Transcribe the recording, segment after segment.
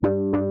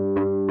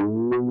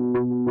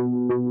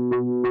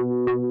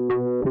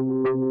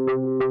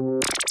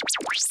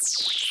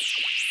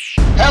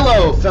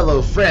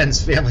fellow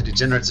friends, family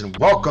degenerates, and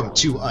welcome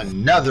to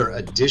another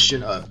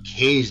edition of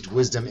Caged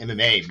Wisdom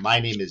MMA. My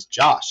name is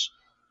Josh,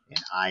 and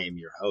I am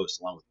your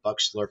host, along with Buck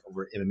Schlurf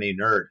over at MMA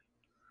Nerd.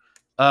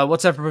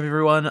 What's up,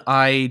 everyone?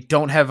 I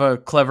don't have a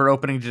clever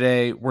opening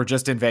today. We're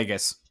just in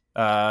Vegas.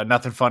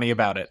 Nothing funny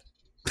about it.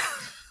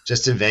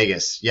 Just in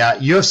Vegas. Yeah,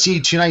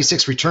 UFC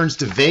 296 returns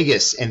to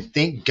Vegas, and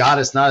thank God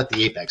it's not at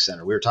the Apex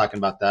Center. We were talking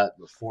about that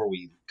before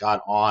we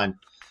got on.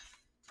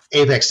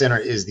 Apex Center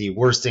is the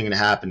worst thing to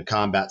happen to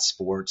combat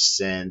sports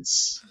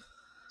since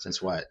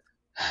what?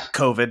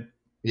 COVID.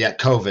 Yeah,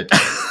 COVID.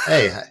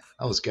 Hey, that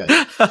was good.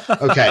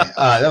 Okay,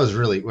 that was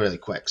really, really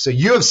quick. So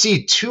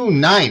UFC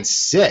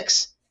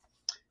 296.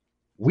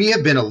 We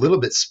have been a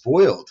little bit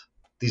spoiled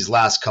these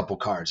last couple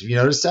cards. Have you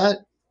noticed that?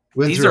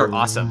 These are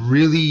awesome.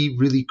 Really,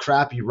 really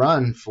crappy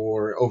run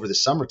for over the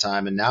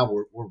summertime, and now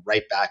we're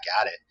right back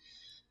at it.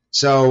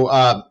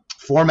 So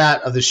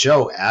format of the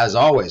show, as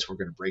always, we're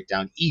going to break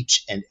down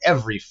each and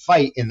every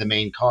fight in the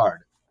main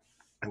card.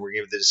 And we're going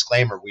to give the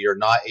disclaimer, we are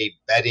not a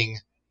betting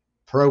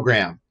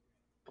program.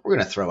 We're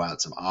going to throw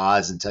out some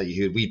odds and tell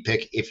you who we'd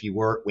pick if you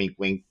were, wink,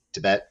 wink,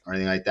 to bet or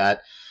anything like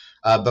that.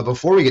 But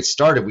before we get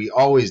started, we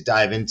always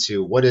dive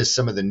into what is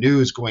some of the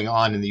news going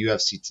on in the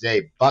UFC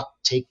today. Buck,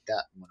 take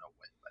that one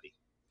away,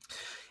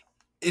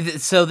 buddy.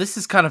 So this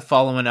is kind of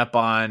following up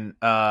on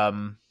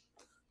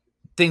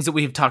things that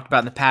we've talked about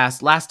in the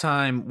past. Last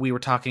time we were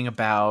talking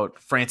about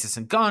Francis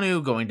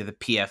Ngannou going to the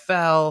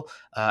PFL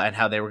and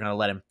how they were going to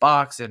let him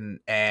box,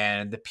 and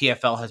the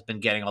PFL has been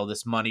getting all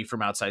this money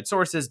from outside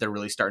sources. They're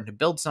really starting to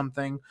build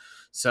something.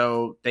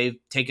 So they've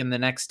taken the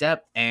next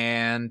step,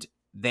 and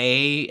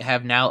they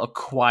have now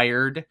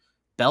acquired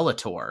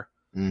Bellator.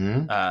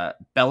 Mm-hmm.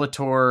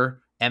 Bellator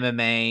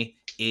MMA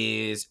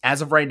is,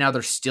 as of right now,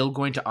 they're still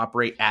going to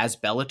operate as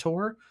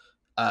Bellator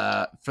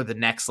for the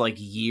next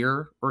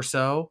year or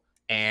so.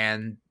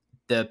 And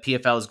the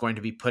PFL is going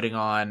to be putting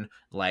on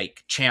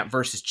champ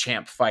versus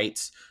champ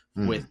fights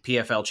with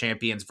PFL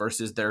champions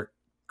versus their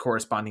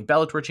corresponding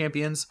Bellator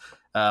champions.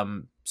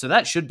 So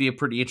that should be a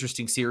pretty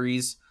interesting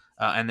series.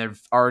 And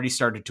they've already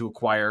started to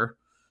acquire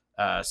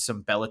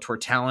some Bellator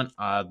talent.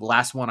 The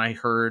last one I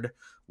heard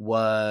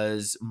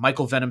was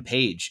Michael Venom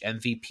Page,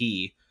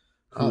 MVP.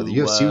 Oh, the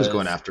UFC was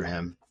going after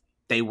him.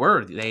 They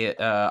were.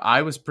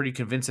 I was pretty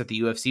convinced that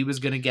the UFC was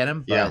going to get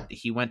him, but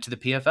he went to the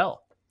PFL.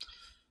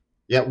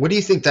 Yeah, what do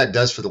you think that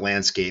does for the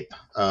landscape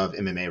of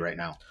MMA right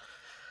now?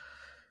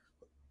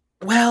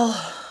 Well,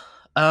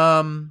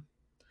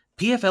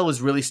 PFL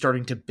is really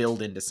starting to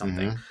build into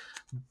something,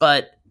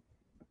 but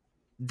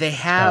they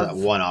have that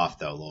one-off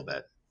though a little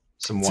bit.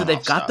 So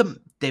they've got the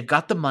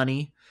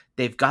money,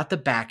 they've got the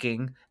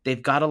backing,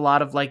 they've got a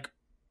lot of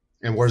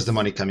And where's the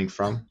money coming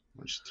from?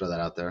 I'll just throw that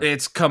out there.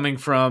 It's coming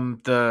from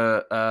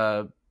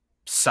the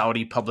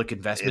Saudi Public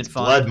Investment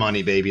Fund. It's blood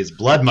money, baby. It's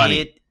blood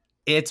money.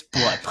 It's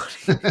blood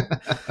money.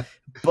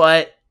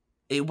 But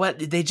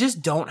they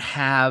just don't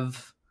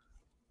have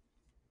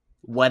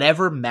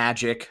whatever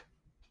magic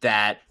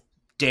that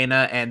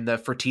Dana and the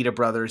Fertitta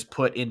brothers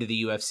put into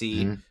the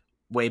UFC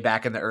way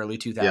back in the early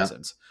 2000s. Yeah.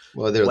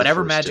 Well,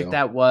 whatever magic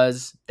that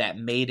was that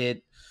made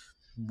it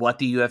what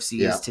the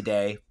UFC is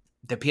today.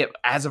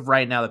 As of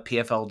right now, the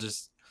PFL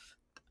just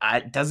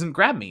doesn't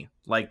grab me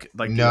like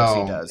the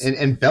UFC does.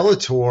 And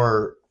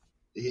Bellator,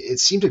 it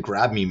seemed to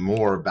grab me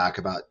more back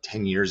about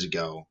 10 years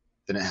ago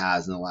than it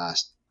has in the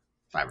last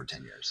 5 or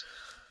 10 years.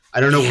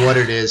 I don't know what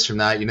it is from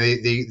that.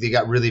 They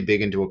got really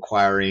big into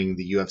acquiring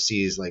the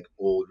UFC's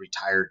old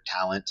retired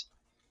talent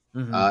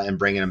and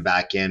bringing them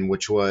back in,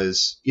 which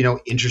was,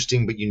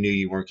 interesting, but you knew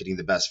you weren't getting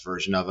the best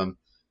version of them.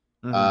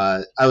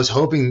 I was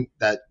hoping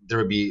that there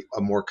would be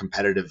a more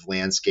competitive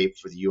landscape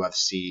for the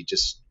UFC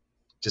just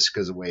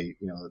because of the way,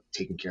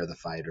 taking care of the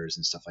fighters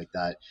and stuff like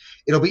that.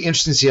 It'll be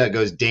interesting to see how it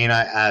goes.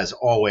 Dana, as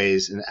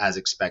always, and as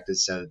expected,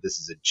 said this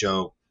is a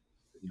joke.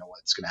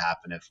 What's going to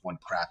happen if one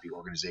crappy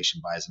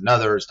organization buys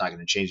another? It's not going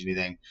to change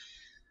anything.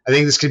 I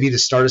think this could be the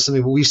start of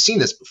something, but we've seen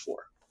this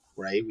before,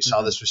 right? We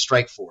saw this with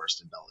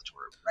Strikeforce and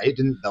Bellator, right?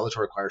 Didn't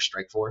Bellator acquire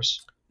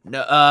Strikeforce?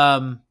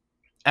 No.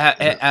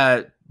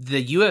 The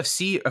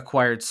UFC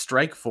acquired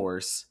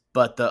Strikeforce,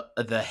 but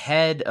the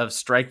head of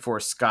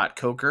Strikeforce, Scott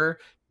Coker,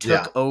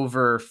 took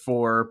over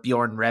for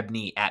Bjorn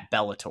Rebney at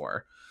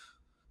Bellator.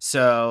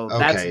 So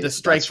that's the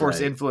Strikeforce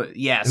influence.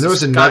 Yes. And there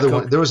was another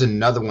one. There was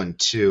another one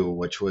too,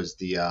 which was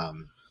the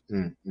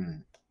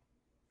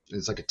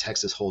it's like a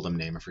Texas Hold'em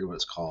name. I forget what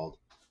it's called.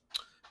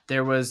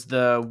 There was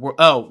the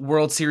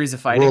World Series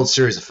of Fighting. World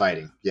Series of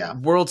Fighting. Yeah.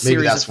 World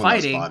Series of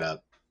Fighting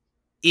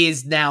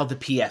is now the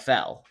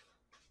PFL.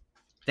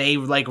 They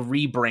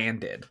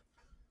rebranded.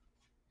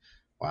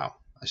 Wow.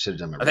 I should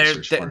have done my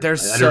research.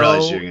 There's so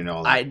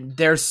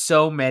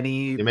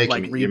many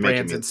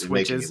rebrands and switches. You're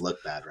making me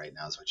look bad right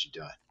now is what you're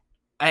doing.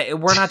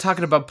 We're not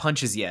talking about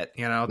punches yet,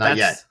 Not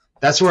yet.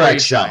 That's where I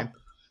excel.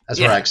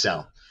 Where I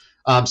excel.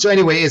 So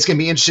anyway, it's going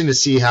to be interesting to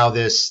see how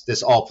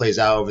this all plays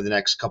out over the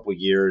next couple of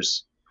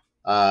years.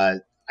 I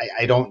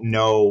don't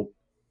know.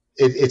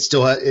 It's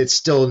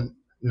still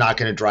not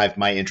going to drive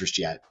my interest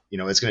yet.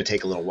 It's going to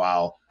take a little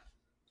while,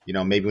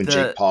 Maybe when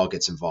Jake The Paul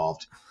gets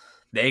involved.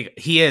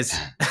 he is.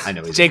 I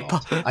know he's Jake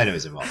involved. Paul. I know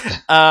he's involved.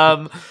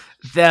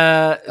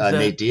 The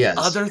Nate Diaz.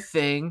 other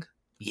thing,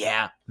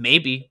 yeah,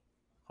 maybe,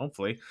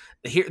 hopefully.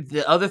 Here,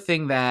 the other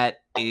thing that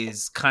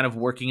is kind of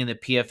working in the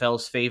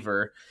PFL's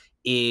favor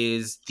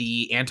is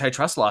the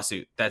antitrust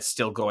lawsuit that's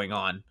still going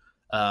on.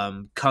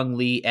 Kung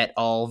Lee et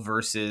al.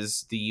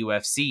 Versus the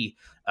UFC.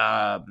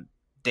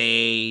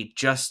 They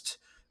just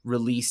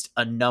released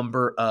a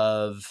number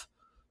of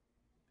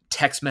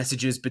text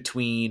messages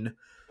between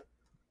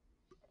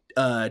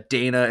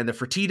Dana and the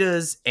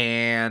Fertitas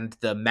and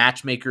the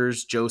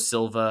matchmakers, Joe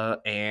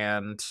Silva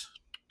and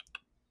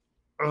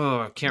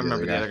I can't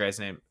remember the other guy's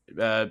name.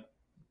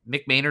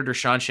 Mick Maynard or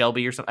Sean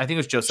Shelby or something. I think it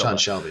was Joe Silva. Sean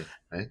Shelby,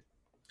 right?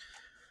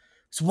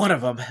 It's one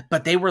of them.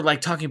 But they were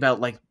like talking about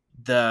like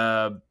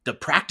the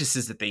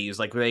practices that they use.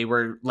 Like they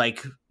were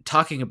like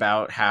talking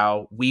about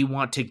how we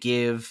want to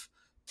give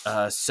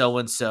so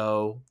and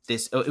so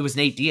this. Oh, it was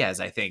Nate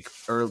Diaz, I think,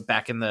 or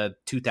back in the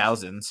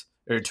 2000s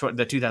or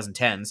the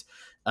 2010s.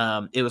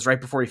 It was right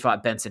before he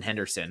fought Benson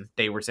Henderson.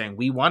 They were saying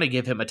we want to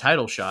give him a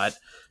title shot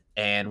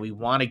and we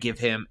want to give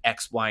him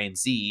X, Y, and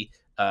Z.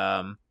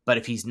 But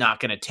if he's not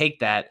going to take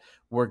that,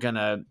 we're going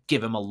to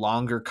give him a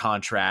longer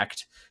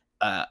contract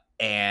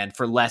and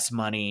for less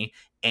money.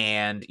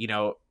 And,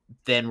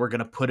 then we're going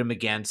to put him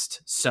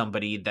against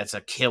somebody that's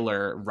a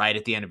killer right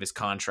at the end of his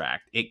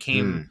contract. It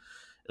came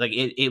like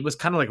it was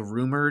kind of like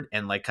rumored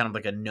and like kind of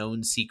like a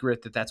known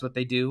secret that that's what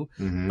they do.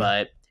 Mm-hmm.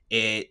 But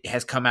it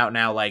has come out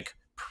now like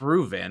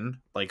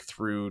proven like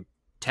through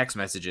text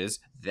messages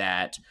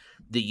that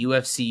the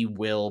UFC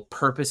will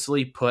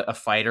purposely put a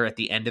fighter at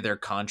the end of their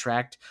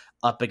contract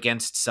up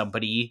against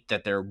somebody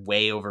that they're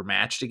way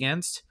overmatched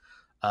against,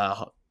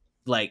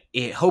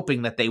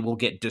 hoping that they will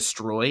get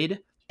destroyed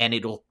and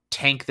it'll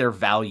tank their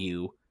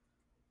value,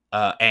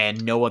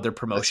 and no other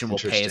promotion will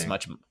pay as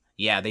much.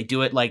 Yeah, they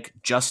do it like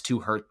just to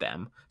hurt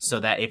them,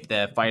 so that if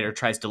the fighter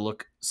tries to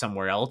look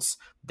somewhere else,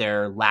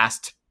 their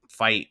last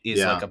fight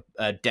is like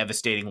a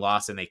devastating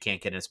loss and they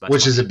can't get as much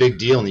which money. Is a big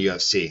deal in the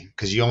UFC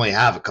because you only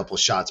have a couple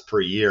shots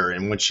per year,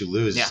 and once you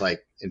lose, it's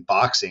like in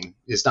boxing,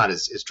 it's not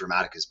as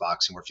dramatic as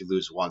boxing where if you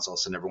lose once, all of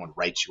a sudden everyone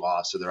writes you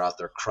off, so they're out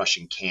there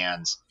crushing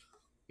cans,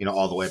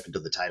 all the way up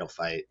until the title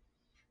fight.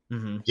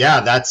 Mm-hmm. Yeah,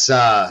 that's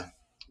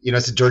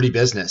it's a dirty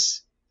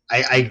business.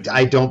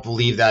 I don't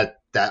believe that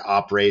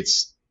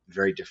operates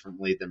very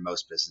differently than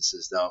most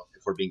businesses, though.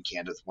 If we're being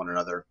candid with one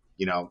another,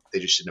 they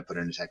just shouldn't have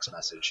put in a text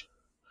message.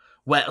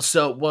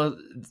 Well,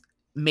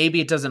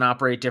 maybe it doesn't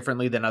operate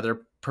differently than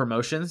other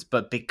promotions,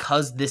 but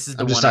because this is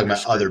the I'm just one talking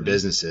about other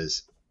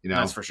businesses,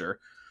 That's for sure.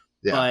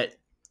 Yeah. But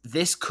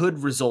this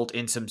could result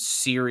in some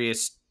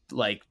serious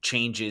like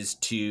changes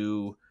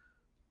to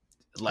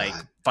like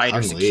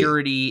fighter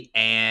security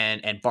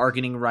and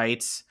bargaining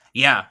rights.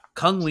 Yeah,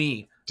 Kung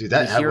Lee, dude,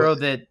 the hero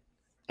that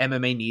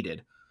MMA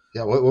needed.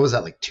 Yeah, what was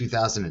that, like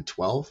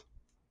 2012?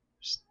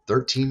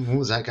 13? When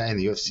was that guy in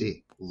the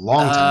UFC?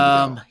 Long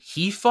time ago.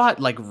 He fought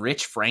like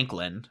Rich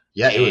Franklin.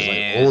 Yeah, it was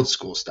like old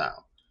school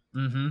style.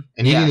 Mm-hmm.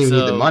 And he didn't even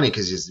need the money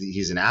because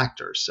he's an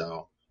actor,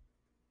 so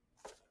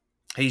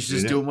he's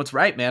just doing what's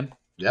right, man.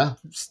 Yeah,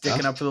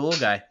 sticking up for the little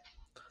guy.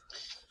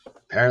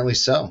 Apparently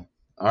so.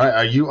 All right,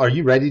 are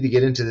you ready to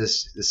get into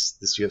this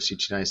UFC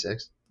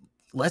 296?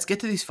 Let's get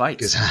to these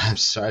fights.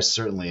 Because I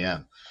certainly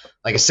am.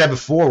 Like I said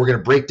before, we're going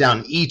to break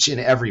down each and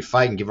every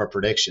fight and give our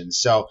predictions.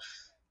 So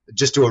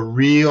just do a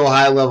real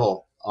high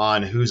level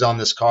on who's on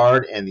this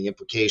card and the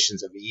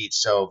implications of each.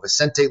 So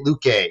Vicente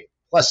Luque,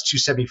 plus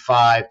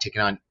 275,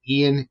 taking on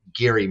Ian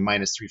Gary,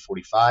 minus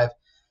 345.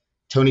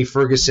 Tony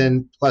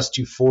Ferguson, plus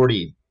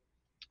 240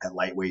 at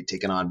lightweight,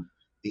 taking on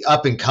the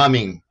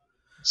up-and-coming,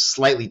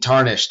 slightly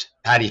tarnished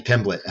Paddy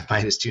Pimblett at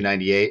minus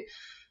 298.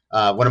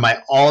 One of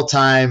my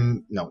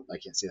all-time, no, I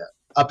can't say that,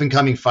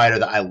 up-and-coming fighter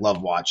that I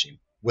love watching,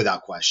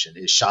 without question,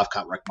 is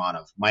Shavkat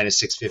Rakhmonov, minus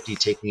 650,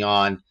 taking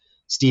on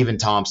Stephen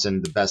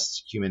Thompson, the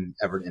best human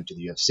ever to enter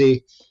the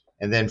UFC.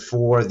 And then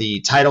for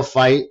the title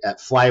fight at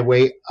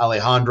flyweight,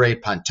 Alejandro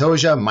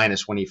Pantoja,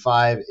 minus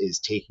 185, is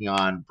taking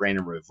on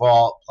Brandon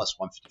Royval, plus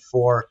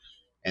 154.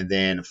 And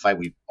then a fight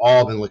we've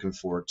all been looking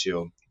forward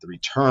to, the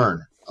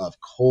return of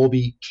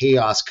Colby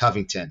Chaos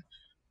Covington,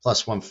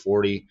 plus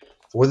 140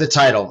 for the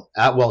title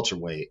at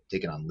welterweight,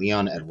 taking on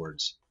Leon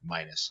Edwards,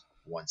 minus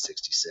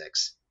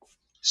 166.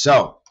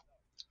 So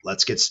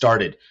let's get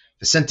started.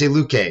 Vicente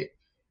Luque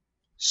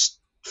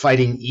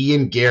fighting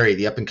Ian Gary,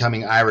 the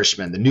up-and-coming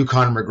Irishman, the new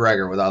Conor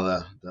McGregor with all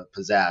the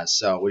pizzazz.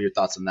 So what are your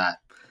thoughts on that?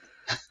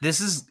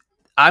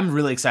 I'm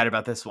really excited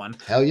about this one.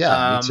 Hell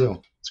yeah, me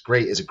too. It's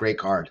great. It's a great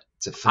card.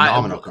 It's a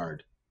phenomenal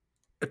card.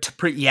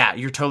 Yeah,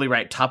 you're totally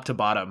right. Top to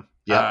bottom.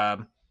 Yeah.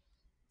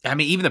 I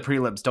mean, even the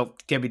prelims, don't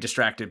get me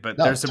distracted, but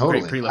there's some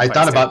great prelims. I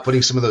thought about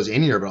putting some of those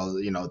in here, but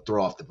I'll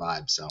throw off the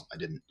vibe, so I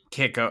didn't.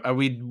 Can't go.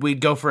 We'd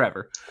go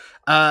forever.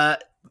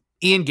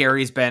 Ian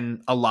Gary's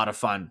been a lot of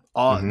fun.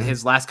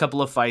 His last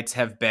couple of fights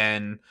have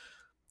been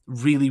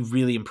really,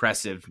 really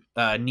impressive.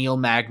 Neil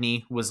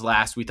Magny was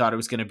last. We thought it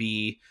was going to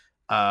be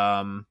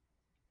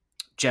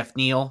Jeff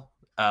Neal,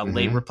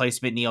 late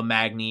replacement Neil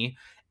Magny.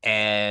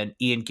 and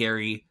Ian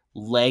Gary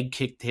leg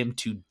kicked him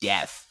to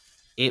death.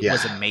 It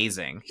was Yeah.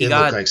 amazing. It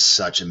looked like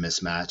such a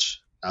mismatch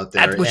out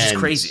there. Which is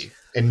crazy.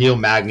 And Neil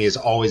Magny has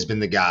always been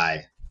the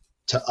guy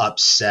to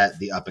upset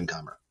the up and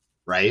comer,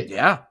 right?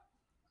 Yeah.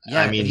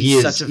 Yeah. I mean,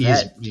 he's such a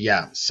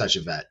vet. Such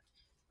a vet.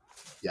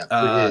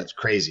 Yeah. It's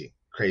crazy.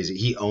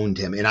 He owned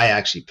him. And I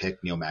actually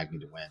picked Neil Magny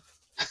to win.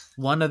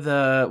 One of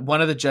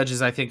the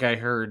judges I think I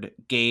heard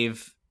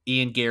gave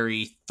Ian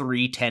Gary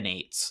 3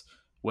 10-8s,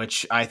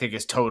 which I think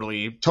is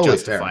totally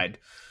justified.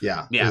 Fair.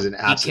 Yeah. It was an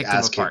absolute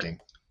ass kicking.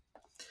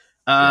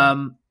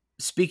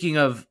 Speaking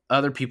of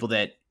other people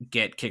that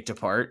get kicked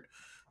apart,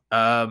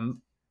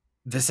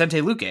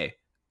 Vicente Luque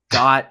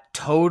got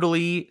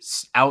totally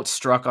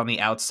outstruck on the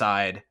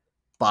outside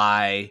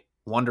by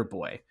Wonder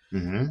Boy.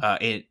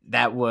 Mm-hmm.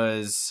 That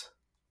was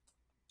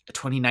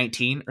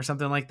 2019 or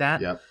something like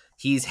that. Yep.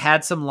 He's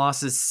had some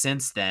losses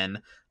since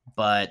then,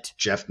 but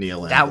Jeff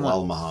Neal and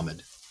Bilal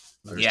Muhammad.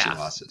 There's 2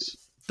 losses.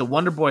 The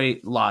Wonder Boy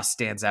loss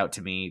stands out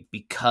to me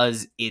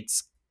because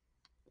it's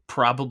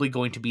probably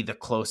going to be the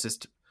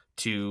closest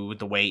to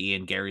the way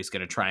Ian Gary's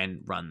going to try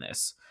and run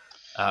this.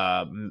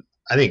 I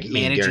think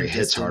Ian Gary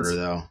hits harder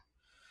though.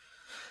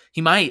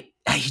 He might.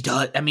 He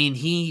does. I mean,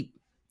 he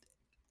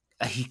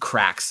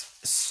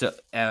cracks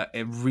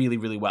really,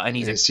 really well, and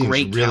he's a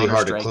great really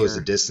hard striker. To close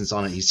the distance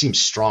on it. He seems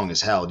strong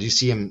as hell. Do you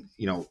see him?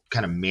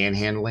 Kind of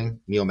manhandling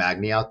Neil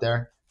Magny out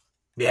there?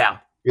 Yeah,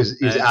 he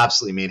was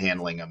absolutely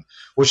manhandling him,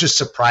 which is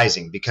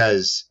surprising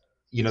because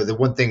the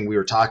one thing we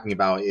were talking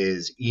about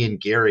is Ian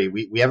Gary.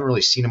 We haven't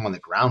really seen him on the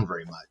ground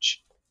very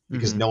much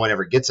because no one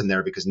ever gets him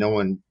there because no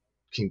one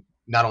can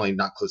not only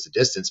not close the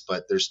distance,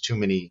 but there's too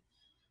many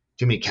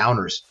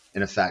counters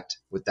in effect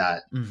with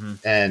that.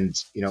 And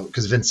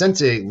because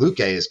Vicente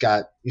Luque he's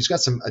got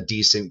a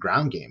decent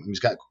ground game. He's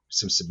got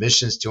some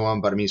submissions to him,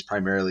 but I mean he's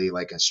primarily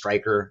like a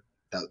striker.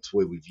 That's the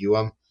way we view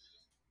him.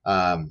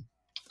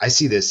 I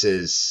see this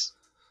as,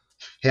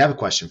 hey, I have a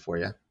question for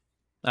you.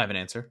 I have an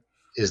answer.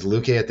 Is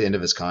Luque at the end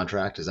of his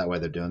contract? Is that why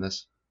they're doing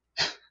this?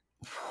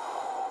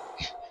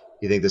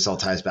 You think this all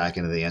ties back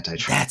into the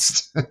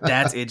antitrust?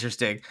 That's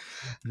interesting.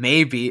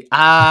 Maybe.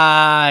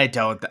 I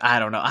don't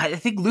know. I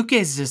think Luque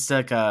is just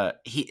like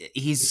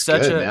he's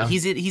such good,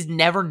 he's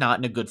never not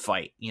in a good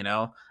fight,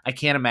 I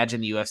can't imagine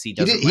the UFC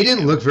doesn't. He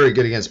didn't look very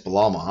good against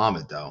Bilal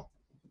Muhammad though.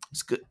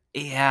 It's good.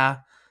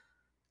 Yeah.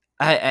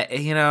 I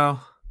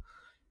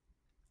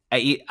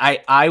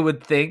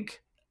would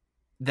think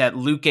that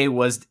Luque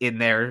was in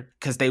there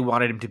because they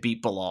wanted him to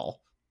beat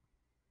Bilal.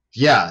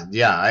 Yeah,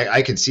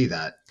 I can see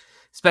that.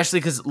 Especially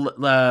because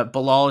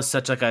Bilal is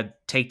such like a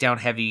takedown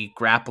heavy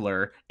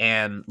grappler,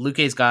 and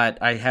Luque's got,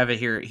 I have it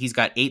here, he's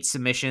got 8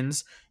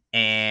 submissions,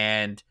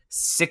 and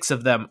 6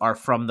 of them are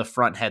from the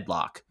front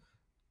headlock.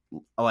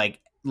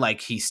 Like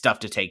he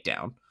stuffed a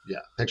takedown. Yeah,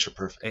 picture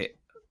perfect.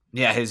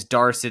 His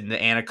Darce in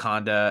the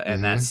Anaconda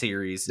and that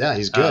series. Yeah,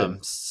 he's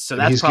good. So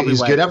that's probably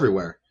he's good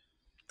everywhere.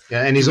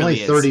 Yeah, and he's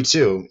really only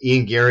 32.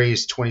 Ian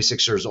Gary's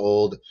 26 years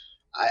old.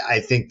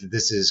 I think that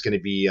this is going to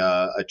be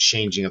a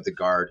changing of the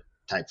guard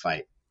type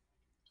fight.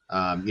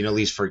 At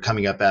least for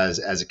coming up as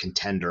a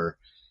contender.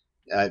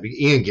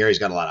 Ian Gary's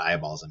got a lot of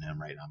eyeballs on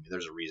him right now. I mean,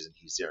 there's a reason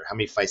he's there. How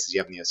many fights does he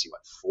have in the UFC?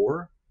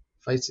 4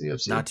 fights in the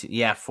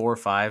UFC? 4 or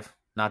 5.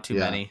 Not too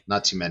many.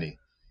 Not too many.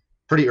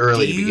 Pretty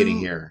early to be getting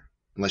here,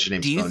 unless your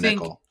name's Bo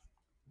Nickel.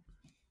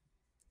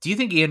 Do you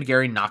think Ian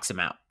Gary knocks him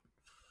out?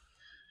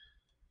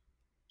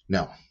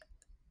 No.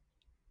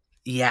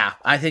 Yeah,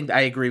 I think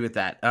I agree with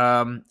that.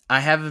 I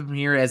have him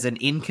here as an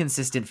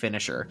inconsistent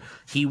finisher.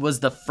 He was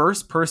the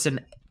first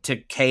person to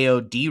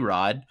KO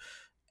D-Rod,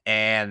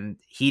 and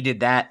he did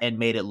that and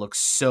made it look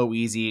so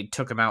easy.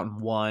 Took him out and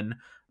won,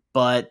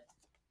 but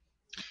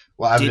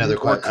I have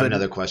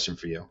another question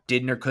for you.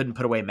 Didn't or couldn't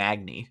put away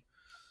Magny.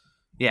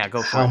 Yeah,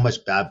 go for it. How it.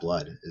 much bad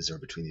blood is there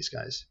between these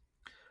guys?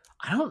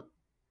 I don't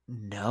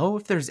know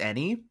if there's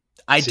any.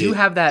 I do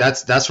have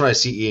that. That's where I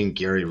see Ian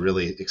Gary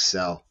really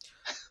excel.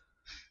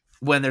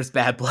 When there's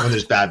bad blood. When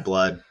there's bad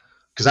blood.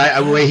 Because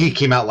the way he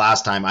came out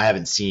last time, I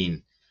haven't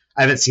seen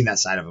that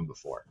side of him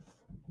before.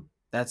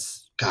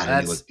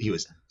 He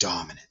was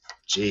dominant.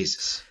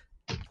 Jesus.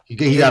 He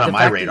got on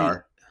my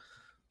radar.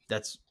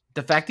 That's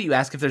the fact that you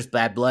ask if there's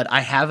bad blood.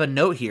 I have a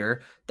note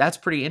here. That's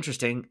pretty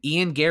interesting.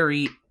 Ian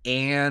Gary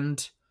and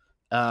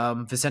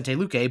Vicente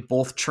Luque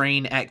both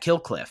train at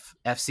Killcliff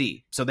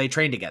FC. So they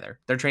train together.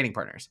 They're training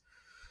partners.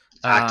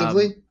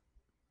 Actively?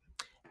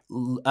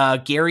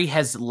 Gary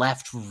has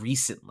left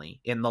recently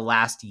in the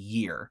last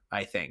year,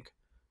 I think,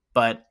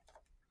 but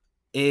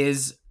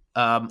is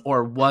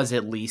or was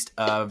at least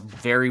a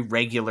very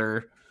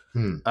regular.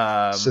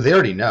 So they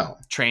already know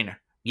trainer.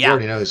 Yeah, they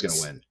already know who's going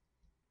to win.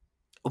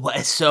 Well,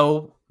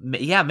 so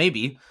yeah,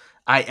 maybe.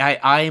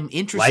 I am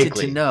interested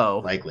to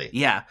know. Likely.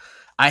 Yeah,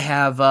 I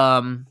have.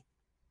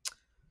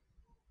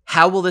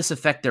 How will this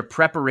affect their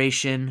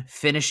preparation,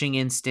 finishing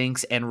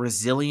instincts, and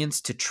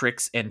resilience to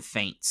tricks and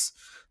feints?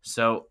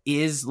 So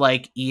is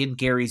like Ian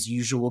Gary's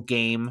usual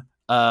game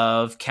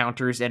of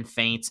counters and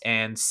feints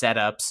and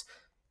setups,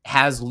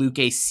 has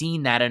Luque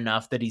seen that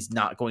enough that he's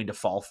not going to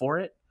fall for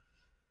it?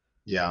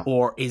 Yeah.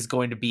 or is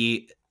going to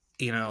be,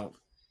 you know,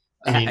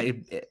 I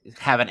mean,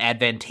 have an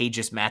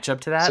advantageous matchup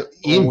to so that,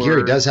 Ian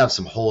Gary or does have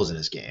some holes in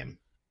his game,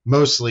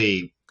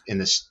 mostly in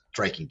the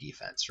striking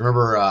defense.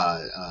 Remember,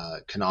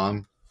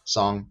 Kanong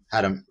song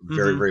had him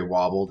very, Mhm. very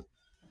wobbled.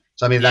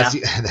 So I mean, that's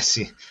Yeah, the that's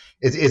the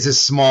it's a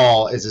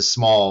small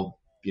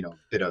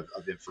bit of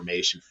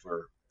information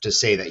for to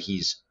say that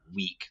he's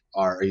weak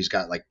or he's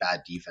got like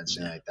bad defense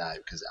or anything like that,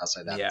 because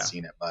outside that I haven't yeah.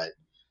 seen it. But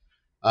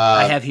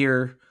I uh, have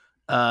here.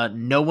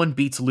 No one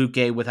beats Luke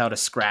without a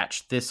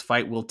scratch. This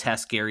fight will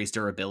test Gary's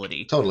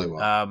durability. totally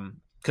will.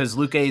 Because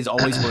Luke is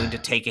always willing to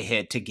take a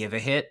hit to give a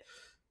hit,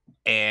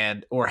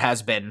 and or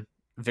has been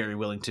very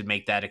willing to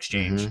make that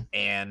exchange, Hmm.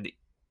 and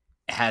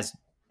has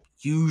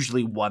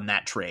usually won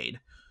that trade.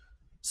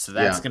 So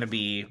that's Yeah. going to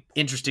be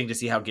interesting to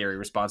see how Gary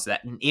responds to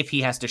that, and if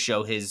he has to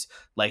show his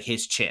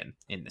chin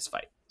in this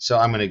fight. So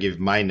I'm going to give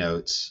my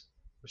notes,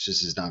 which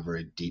this is not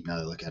very deep now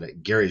that I look at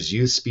it. Gary's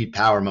youth, speed,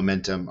 power,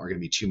 momentum are going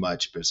to be too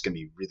much, but it's going to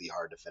be really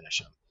hard to finish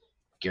him.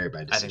 Gary by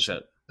I think decision.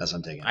 so. That's what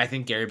I'm taking. I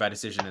think Gary by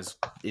decision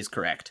is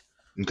correct.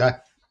 Okay.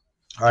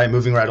 All right,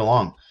 moving right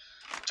along.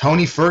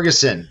 Tony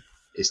Ferguson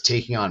is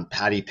taking on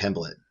Paddy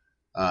Pimblett.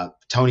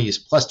 Tony is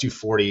plus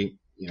 240.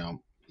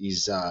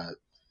 He's what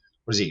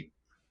is he?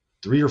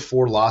 3 or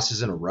 4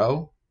 losses in a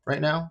row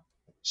right now,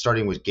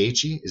 starting with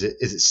Gaethje. Is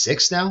it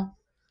 6 now?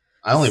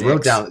 I only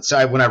wrote 6. down.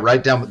 So when I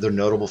write down the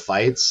notable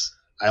fights,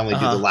 I only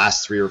do the Uh-huh.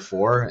 last 3 or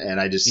 4, and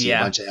I just see a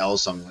Yeah. bunch of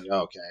L's. So I'm like,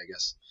 oh, okay, I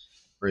guess.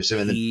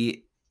 And then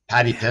He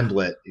Paddy yeah.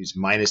 Pimblett, who's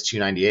minus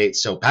 298.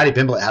 So Paddy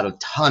Pimblett had a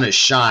ton of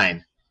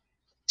shine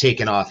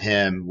taken off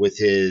him with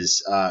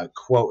his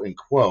quote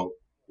unquote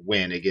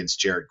win against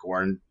Jared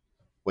Gordon,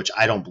 which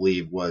I don't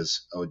believe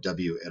was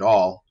OW at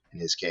all in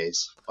his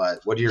case.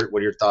 But what are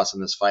your thoughts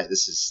on this fight?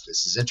 This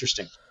is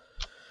interesting.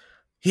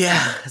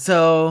 Yeah.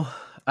 So,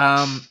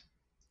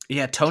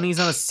 yeah, Tony's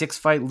on a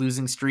 6-fight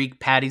losing streak.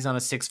 Paddy's on a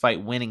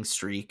 6-fight winning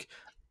streak.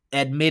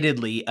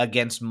 Admittedly,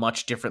 against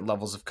much different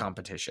levels of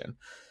competition.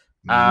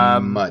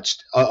 Much.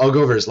 I'll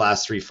go over his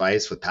last 3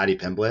 fights with Paddy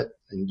Pimblett,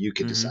 and you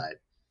could Mhm. decide.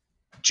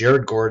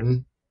 Jared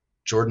Gordon,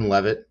 Jordan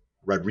Levitt,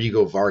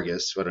 Rodrigo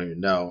Vargas, who I don't even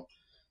know,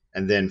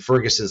 and then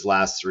Ferguson's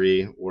last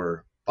 3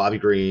 were Bobby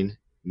Green,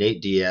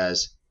 Nate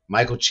Diaz,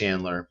 Michael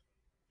Chandler.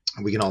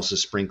 We can also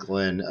sprinkle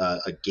in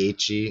a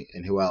Gaethje,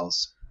 and who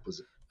else was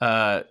it?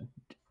 Uh,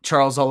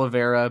 Charles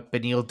Oliveira,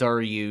 Beneil There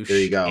you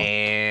Dariush, go.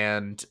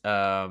 and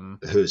The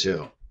who's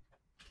who.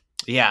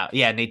 yeah,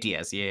 Nate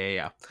Diaz.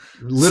 Yeah.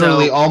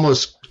 Literally, So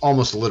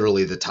almost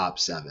literally the top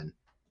 7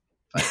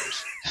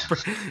 fighters,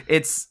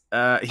 it's he's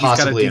got a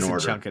possibly in decent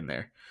order. chunk in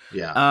there.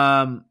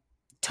 Yeah.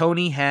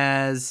 Tony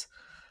has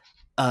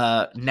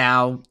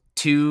now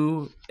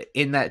 2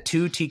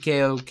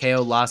 TKO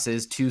KO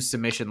losses, 2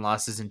 submission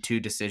losses, and 2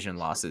 decision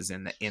losses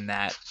in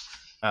that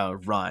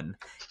run,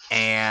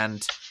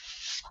 and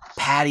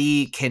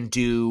Paddy can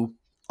do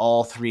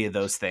all 3 of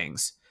those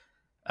things,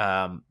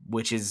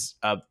 which is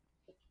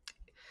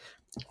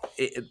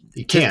He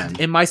because can.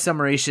 in my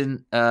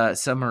summarization,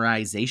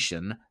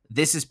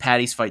 this is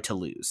Paddy's fight to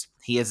lose.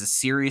 He has a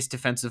serious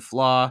defensive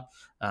flaw,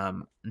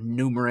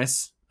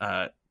 numerous,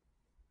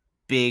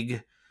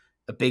 big,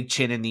 a big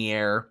chin in the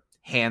air,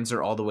 hands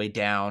are all the way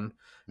down,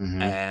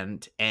 Mm-hmm.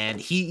 and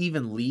he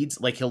even leads,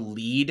 like he'll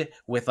lead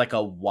with like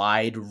a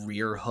wide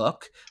rear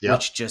hook, Yep.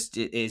 which just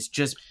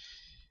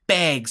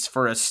begs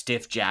for a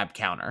stiff jab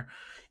counter.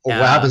 Or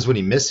what happens when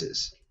he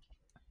misses?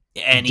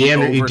 And he He's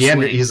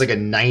overswings. like a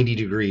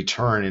 90-degree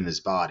turn in his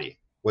body,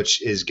 which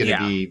is going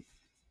to Yeah.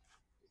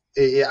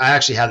 be. I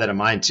actually had that in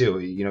mind too.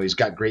 He's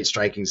got great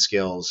striking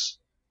skills,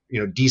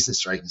 decent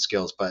striking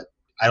skills, but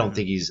I don't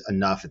think he's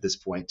enough at this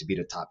point to beat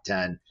a top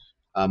 10.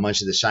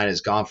 Much of the shine has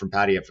gone from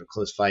Paddy after a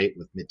close fight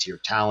with mid-tier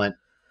talent,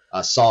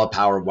 solid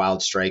power,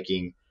 wild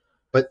striking.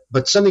 But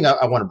something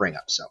I want to bring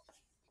up. So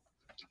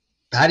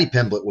Paddy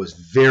Pimblett was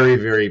very,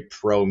 very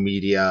pro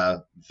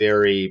media,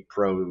 very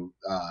pro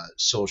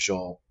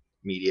social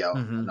media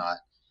and Mm-hmm.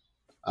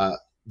 whatnot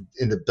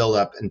in the build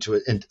up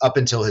up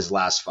until his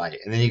last fight.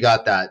 And then you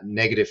got that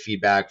negative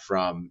feedback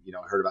from, I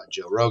heard about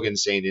Joe Rogan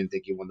saying he didn't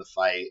think he won the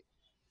fight.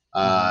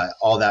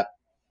 All that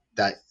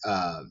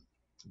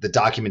the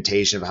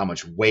documentation of how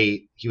much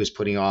weight he was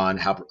putting on,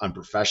 how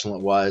unprofessional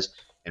it was,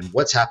 and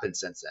what's happened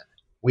since then.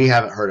 We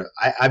haven't heard of.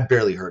 I've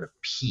barely heard a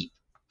peep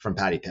from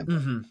Paddy Pimblett.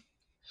 Mm-hmm.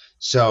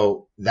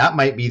 So that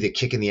might be the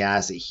kick in the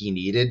ass that he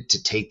needed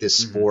to take this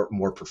sport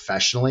more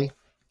professionally,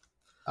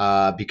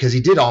 because he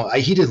did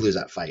lose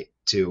that fight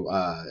to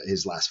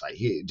his last fight.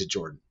 He did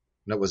Jordan.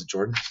 No, was it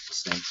Jordan?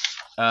 What's his name?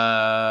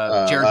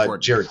 Jared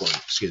Gordon. Jared Gordon.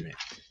 Excuse me.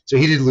 So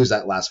he did lose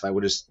that last fight.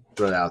 We'll just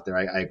throw it out there.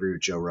 I agree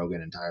with Joe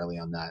Rogan entirely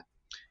on that.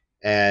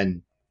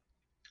 And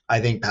I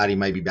think Paddy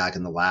might be back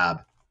in the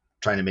lab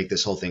trying to make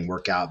this whole thing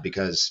work out,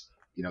 because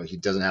he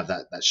doesn't have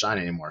that shine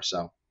anymore.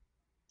 So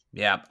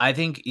yeah, I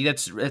think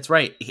that's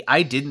right.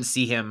 I didn't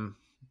see him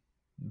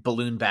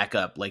balloon back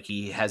up like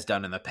he has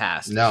done in the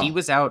past. No. He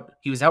was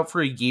out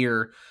for a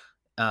year.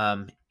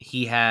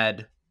 He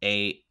had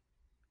a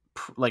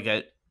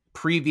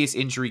previous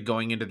injury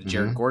going into the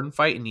Jared Gordon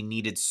fight, and he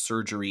needed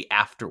surgery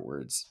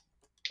afterwards.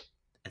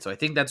 And so I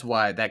think that's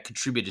why that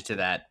contributed to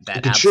that It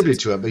absence.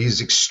 contributed to it, but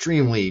he's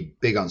extremely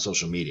big on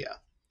social media.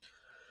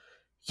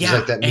 He's Yeah,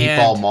 like that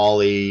Meatball and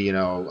Molly,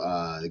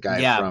 the guy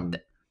yeah, from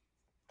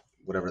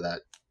whatever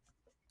that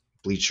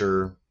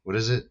Bleacher. What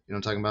is it? You know what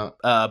I'm talking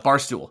about?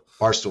 Barstool.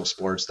 Barstool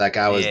Sports. That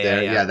guy was Yeah,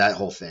 there. yeah. Yeah, that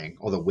whole thing.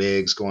 All the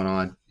wigs going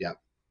on. Yeah,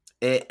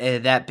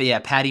 But yeah,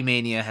 Patty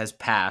Mania has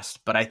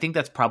passed, but I think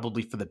that's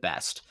probably for the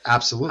best.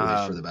 absolutely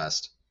for the Um,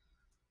 best.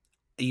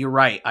 you're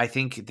right. I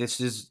think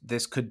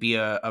this could be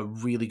a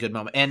really good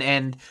moment,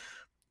 and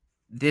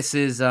this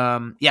is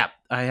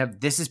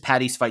this is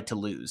Patty's fight to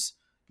lose.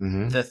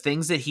 Mm-hmm. The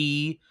things that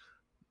he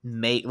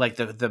made, like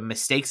the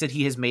mistakes that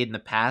he has made in the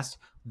past,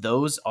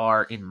 those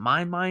are, in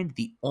my mind,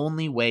 the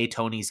only way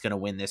Tony's going to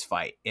win this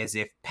fight is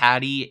if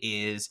Patty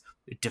is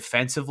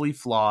defensively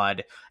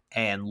flawed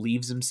and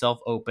leaves himself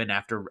open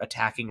after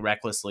attacking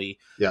recklessly.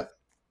 Yeah.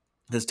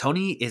 Because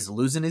Tony is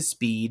losing his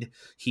speed,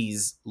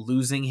 he's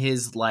losing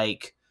his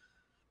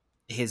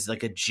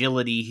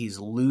agility, he's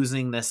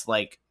losing this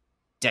like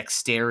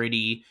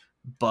dexterity,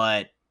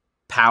 but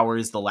power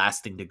is the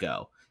last thing to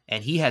go.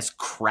 And he has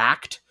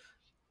cracked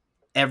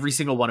every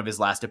single one of his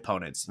last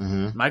opponents.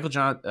 Mm-hmm. Michael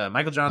Johnson,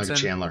 Michael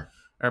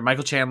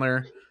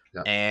Chandler,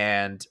 Yeah.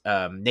 and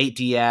Nate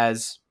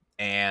Diaz,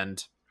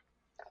 and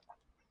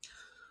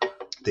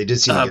they did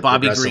seem to get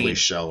Bobby progressively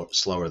Green.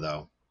 slower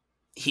though.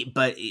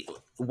 But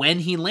when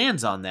he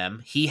lands on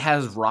them, he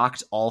has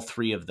rocked all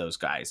three of those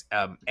guys.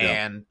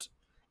 And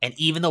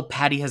even though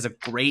Patty has a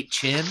great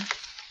chin,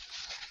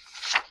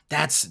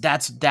 that's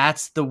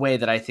the way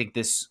that I think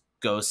this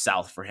goes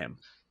south for him.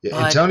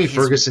 Yeah, and Tony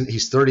Ferguson,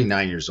 he's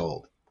 39 years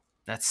old.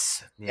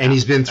 And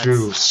he's been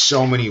through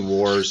so many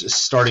wars,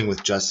 starting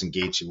with Justin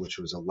Gaethje, which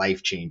was a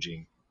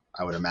life-changing,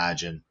 I would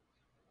imagine.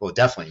 Well,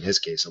 definitely in his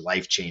case, a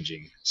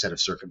life-changing set of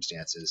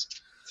circumstances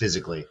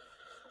physically.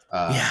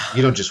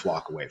 You don't just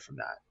walk away from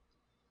that.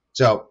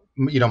 So,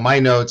 my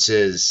notes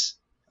is,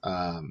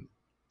 I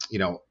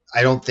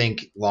don't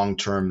think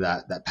long-term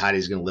that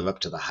Patty's going to live up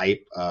to the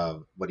hype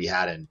of what he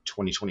had in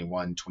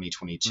 2021,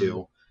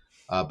 2022.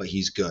 Mm-hmm. But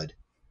he's good,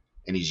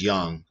 and he's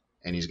young,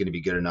 and he's going to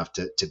be good enough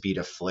to beat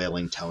a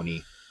flailing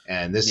Tony.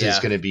 And this is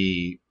going to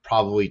be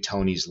probably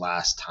Tony's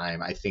last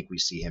time I think we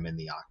see him in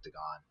the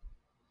octagon.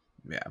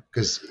 Yeah.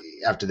 Because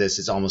after this,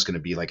 it's almost going to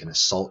be like an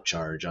assault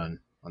charge on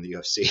the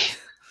UFC.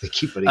 They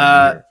keep putting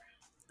him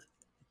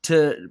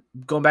here.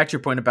 Going back to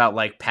your point about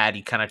like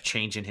Patty kind of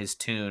changing his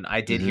tune,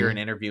 I did hear an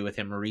interview with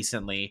him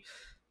recently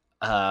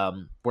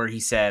where he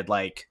said,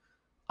 like,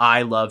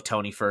 I love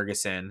Tony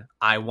Ferguson.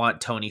 I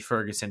want Tony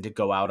Ferguson to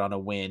go out on a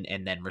win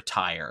and then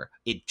retire.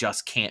 It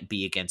just can't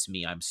be against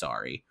me. I'm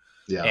sorry.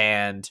 Yeah.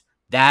 And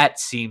that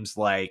seems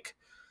like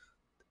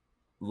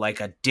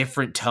a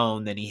different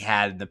tone than he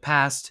had in the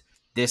past.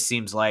 This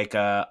seems like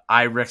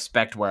I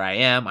respect where I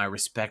am. I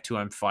respect who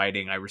I'm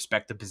fighting. I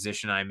respect the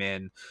position I'm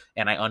in,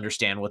 and I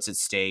understand what's at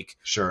stake.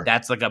 Sure.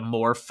 That's like a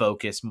more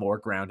focused, more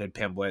grounded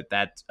Pimblett.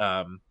 That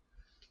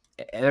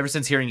ever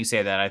since hearing you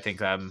say that, I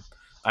think I'm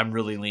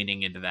really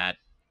leaning into that.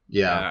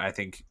 Yeah, I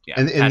think. Yeah,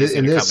 and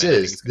this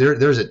is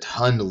there's a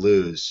ton to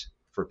lose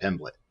for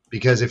Pimblett,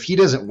 because if he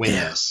doesn't win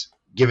this,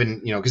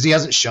 given because he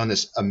hasn't shown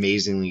this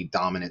amazingly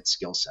dominant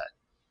skill set,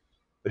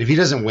 but if he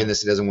doesn't win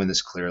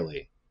this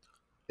clearly,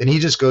 then he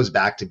just goes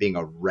back to being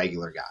a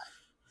regular guy,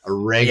 a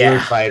regular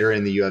fighter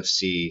in the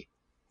UFC,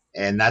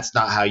 and that's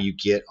not how you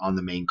get on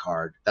the main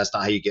card. That's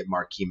not how you get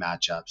marquee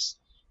matchups.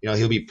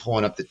 He'll be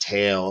pulling up the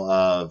tail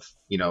of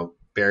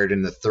Barrett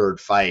in the third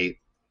fight,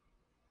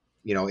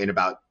 in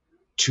about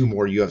 2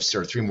 more UFC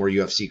or 3 more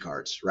UFC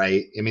cards,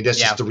 right? I mean, that's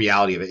just the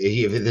reality of it.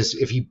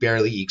 If he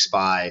barely ekes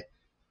by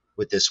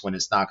with this one,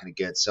 it's not going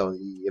to get. So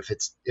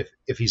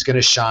if he's going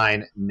to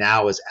shine,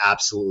 now is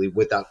absolutely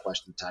without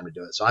question the time to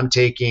do it. So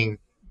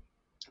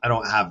I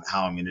don't have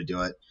how I'm going to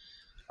do it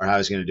or how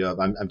he's going to do it.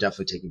 But I'm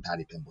definitely taking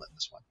Patty Pimblett in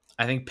this one.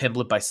 I think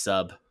Pimblett by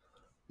sub.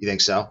 You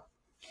think so?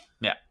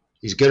 Yeah.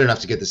 He's good enough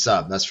to get the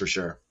sub, that's for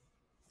sure.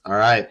 All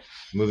right,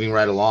 moving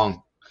right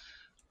along.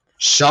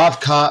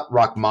 Shavkat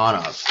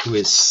Rakhmonov, who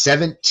is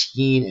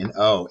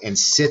 17-0 and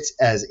sits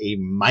as a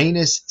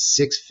minus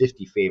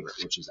 650 favorite,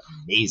 which is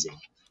amazing,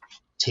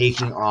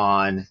 taking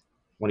on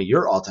one of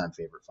your all-time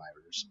favorite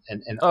fighters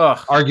and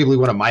arguably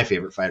one of my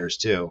favorite fighters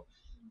too,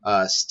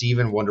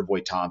 Stephen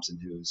Wonderboy Thompson,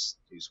 who's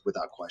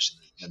without question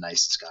the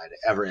nicest guy to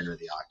ever enter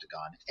the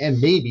octagon, and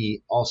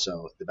maybe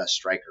also the best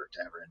striker to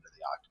ever enter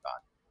the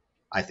octagon.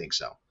 I think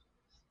so.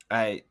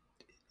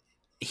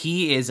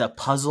 He is a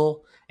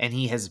puzzle, and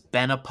he has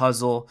been a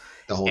puzzle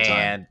the whole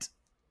time.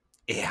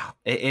 And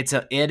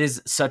it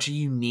is such a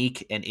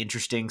unique and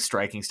interesting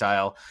striking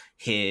style.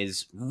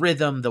 His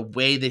rhythm, the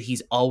way that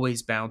he's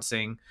always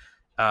bouncing,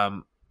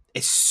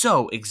 it's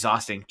so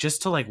exhausting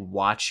just to like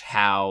watch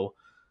how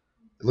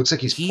it looks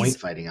like he's point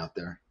fighting out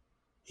there.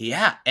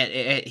 Yeah,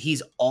 and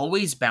he's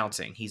always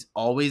bouncing. His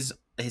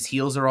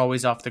heels are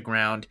always off the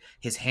ground.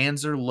 His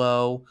hands are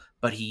low,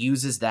 but he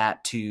uses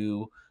that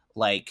to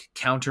like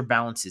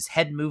counterbalance his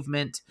head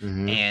movement,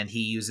 and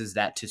he uses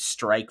that to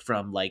strike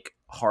from like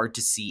hard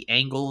to see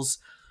angles.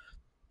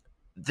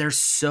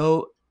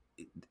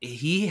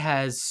 he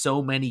has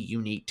so many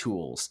unique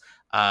tools.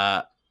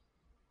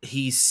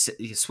 He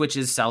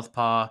switches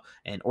southpaw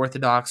and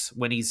orthodox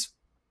when he's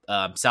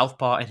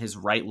southpaw and his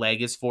right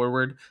leg is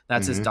forward.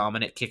 That's his Mm-hmm.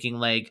 dominant kicking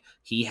leg.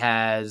 He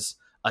has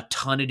a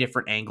ton of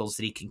different angles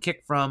that he can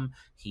kick from.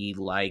 He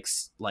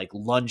likes like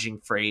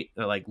lunging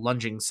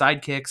lunging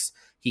side kicks.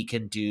 He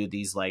can do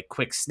these like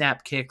quick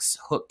snap kicks,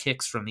 hook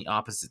kicks from the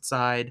opposite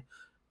side.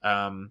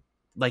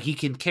 Like he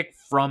can kick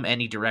from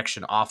any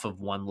direction off of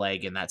one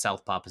leg in that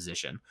southpaw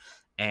position.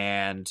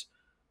 And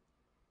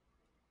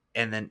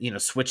then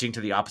switching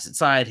to the opposite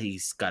side,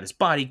 he's got his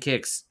body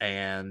kicks,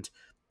 and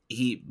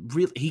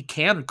he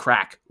can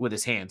crack with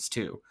his hands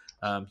too.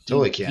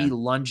 Totally He can.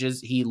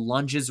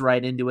 lunges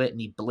right into it, and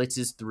he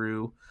blitzes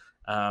through,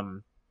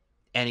 and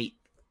he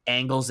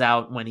angles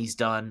out when he's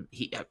done.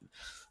 I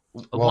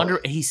Well,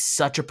 wonder, he's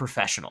such a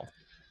professional.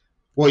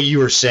 what you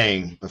were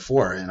saying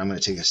before, and I'm going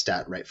to take a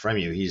stat right from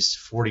you. He's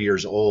 40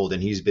 years old,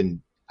 and he's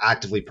been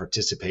actively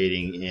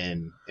participating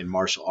in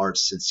martial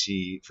arts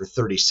for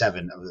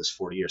 37 of those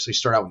 40 years. So he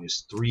started out when he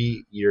was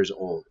 3 years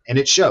old, and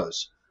it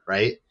shows,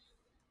 right?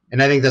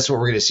 And I think that's what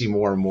we're going to see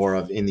more and more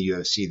of in the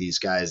UFC. These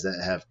guys that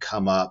have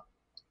come up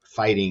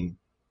fighting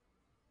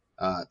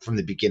from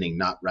the beginning,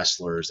 not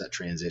wrestlers that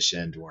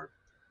transitioned or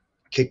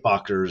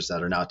kickboxers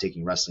that are now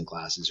taking wrestling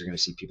classes. You're going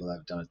to see people that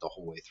have done it the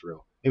whole way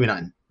through. Maybe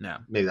not. No.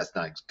 Maybe that's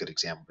not a good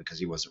example because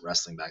he wasn't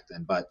wrestling back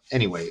then. But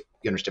anyway,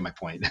 you understand my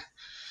point.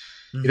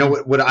 Mm-hmm. You know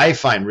what I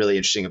find really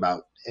interesting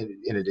about,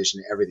 in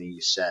addition to everything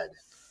you said,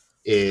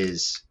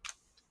 is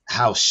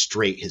how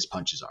straight his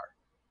punches are.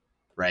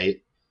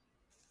 Right.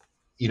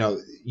 You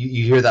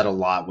hear that a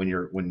lot when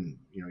you're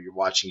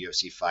watching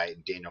UFC fight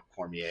and Daniel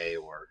Cormier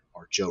or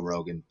Joe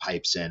Rogan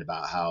pipes in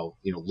about how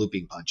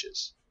looping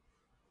punches.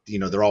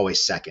 They're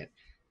always second.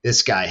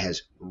 This guy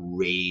has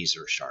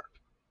razor sharp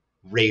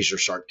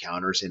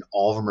counters, and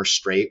all of them are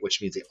straight,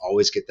 which means they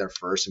always get there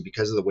first. And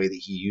because of the way that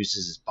he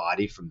uses his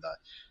body from the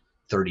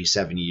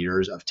 37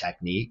 years of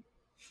technique,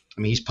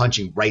 I mean, he's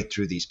punching right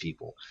through these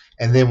people.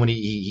 And then when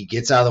he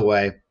gets out of the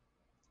way,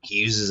 he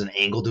uses an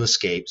angle to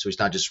escape, so he's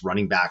not just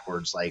running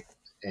backwards like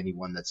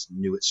anyone that's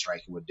new at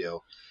striking would do.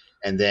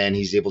 And then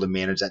he's able to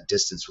manage that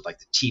distance with like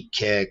the teep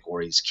kick,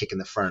 or he's kicking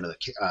the front of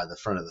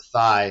the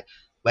thigh,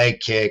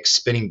 leg kick,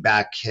 spinning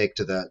back kick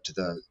to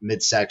the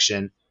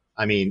midsection.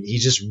 I mean,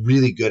 he's just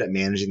really good at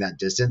managing that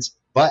distance.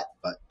 But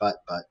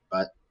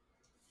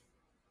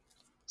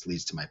this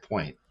leads to my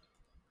point.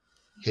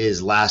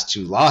 His last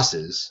two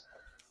losses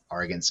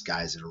are against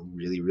guys that are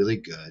really, really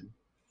good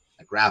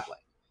at grappling.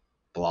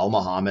 Bilal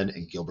Muhammad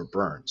and Gilbert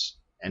Burns.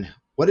 And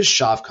what is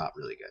Shavkat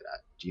really good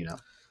at? Do you know?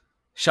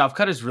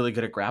 Shavkat is really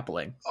good at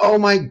grappling. Oh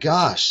my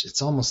gosh.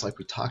 It's almost like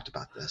we talked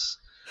about this.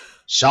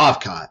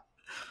 Shavkat.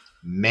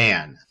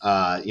 Man,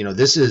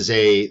 this is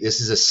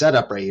a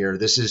setup right here.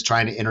 This is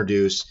trying to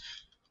introduce.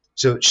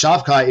 So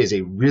Shavkat is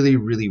a really,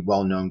 really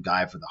well-known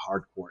guy for the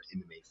hardcore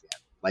MMA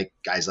fan, like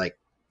guys like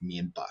me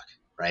and Buck,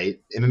 right?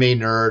 MMA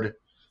nerd,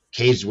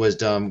 Caged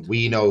Wisdom.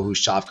 We know who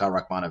Shavkat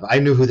Rakhmonov. I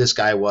knew who this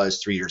guy was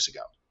 3 years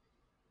ago,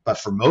 but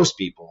for most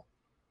people,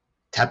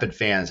 tepid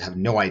fans have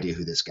no idea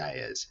who this guy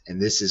is,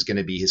 and this is going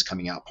to be his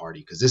coming out party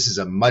because this is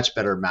a much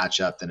better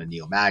matchup than a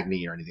Neil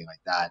Magny or anything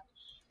like that.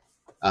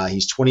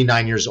 He's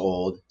 29 years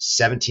old,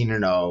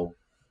 17-0,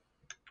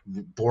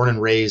 born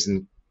and raised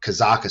in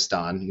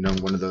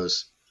Kazakhstan, one of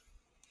those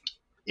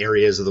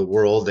areas of the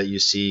world that you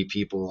see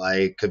people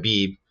like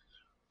Khabib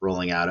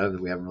rolling out of.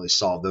 We haven't really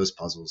solved those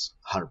puzzles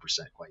 100%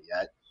 quite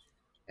yet.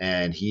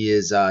 And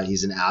he's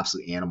an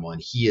absolute animal, and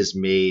he has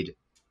made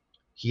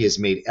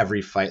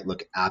every fight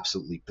look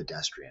absolutely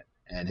pedestrian.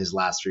 And his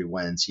last three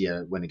wins, he had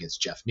a win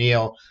against Jeff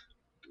Neal,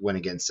 win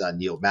against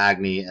Neil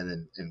Magny, and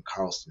then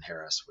Carlston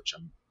Harris, which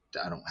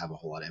I don't have a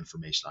whole lot of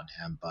information on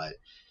him, but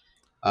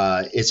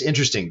it's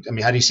interesting. I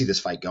mean, how do you see this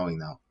fight going,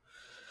 though?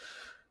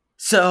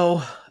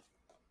 So,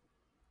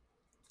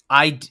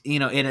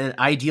 in an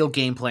ideal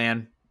game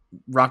plan,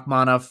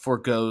 Rakhmonov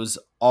forgoes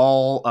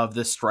all of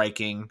the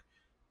striking,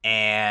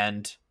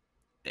 and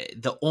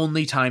the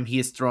only time he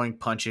is throwing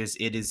punches,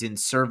 it is in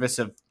service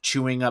of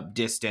chewing up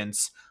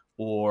distance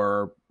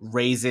or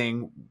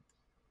raising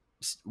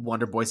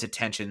Wonder Boy's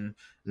attention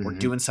or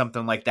doing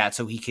something like that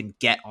so he can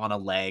get on a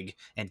leg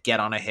and get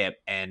on a hip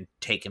and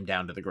take him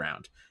down to the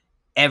ground.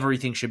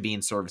 Everything should be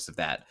in service of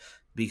that,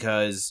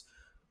 because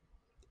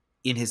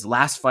in his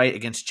last fight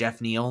against Jeff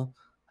Neal,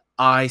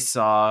 I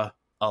saw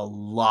a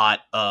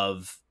lot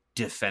of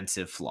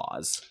defensive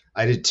flaws.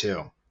 I did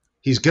too.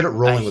 He's good at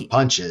rolling with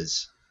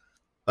punches,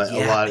 but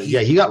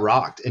he got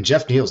rocked. And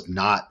Jeff Neal's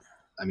not.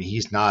 I mean,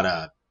 he's not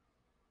a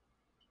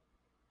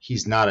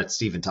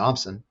Stephen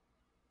Thompson.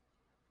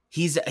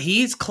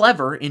 He's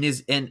clever in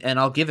his and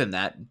I'll give him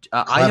that.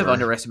 I have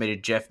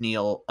underestimated Jeff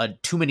Neal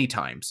too many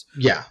times.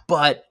 Yeah,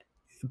 but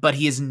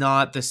he is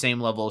not the same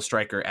level of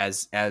striker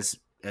as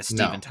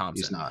Stephen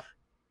Thompson. He's not.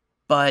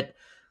 But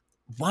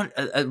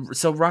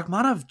so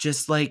Rakhmonov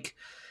just like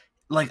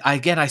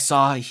again, I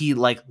saw he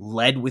like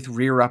led with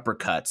rear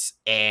uppercuts,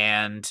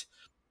 and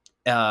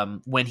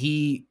when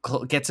he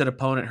gets an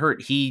opponent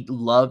hurt, he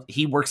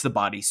works the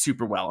body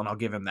super well, and I'll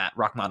give him that.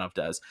 Rachmanov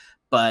does,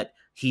 but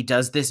he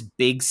does this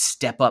big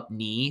step up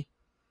knee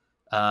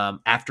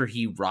after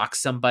he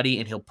rocks somebody,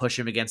 and he'll push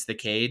him against the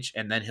cage,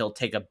 and then he'll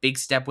take a big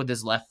step with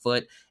his left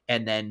foot,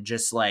 and then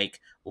just like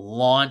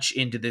launch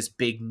into this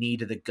big knee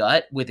to the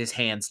gut with his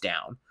hands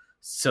down,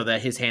 so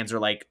that his hands are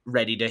like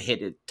ready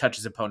to touch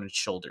his opponent's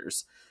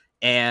shoulders,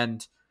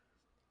 and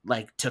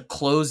like to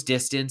close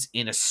distance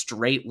in a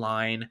straight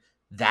line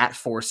that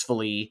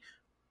forcefully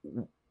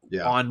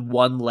on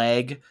one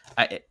leg.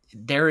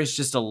 There is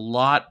just a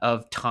lot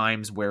of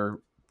times where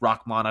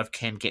Rachmanov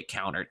can get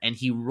countered, and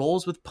he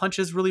rolls with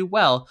punches really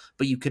well,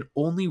 but you can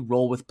only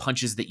roll with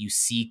punches that you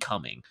see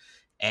coming.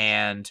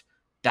 And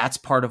that's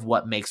part of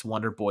what makes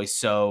Wonder Boy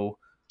so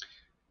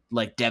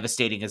like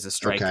devastating as a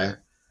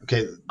striker.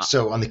 Okay.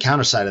 So on the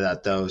counter side of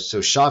that though, so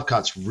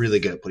Shavkat's really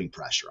good at putting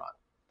pressure on,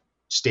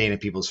 staying in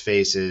people's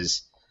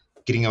faces,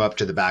 getting them up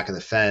to the back of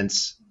the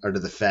fence or to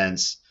the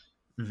fence,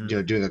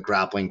 doing a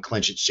grappling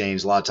clinch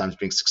exchange, a lot of times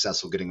being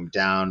successful, getting them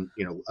down,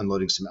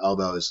 unloading some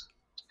elbows.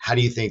 How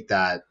do you think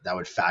that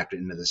would factor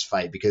into this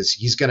fight? Because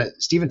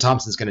Stephen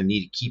Thompson's going to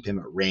need to keep him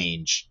at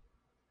range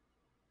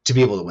to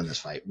be able to win this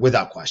fight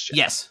without question.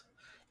 Yes.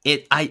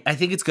 I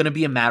think it's going to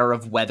be a matter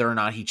of whether or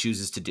not he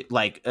chooses to do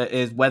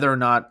whether or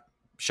not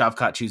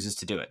Shavkat chooses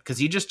to do it. Cause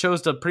he just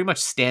chose to pretty much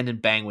stand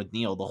and bang with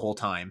Neil the whole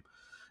time.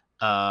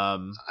 I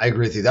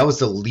agree with you. That was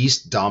the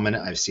least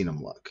dominant I've seen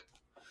him look.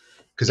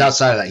 Because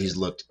outside of that, he's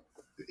looked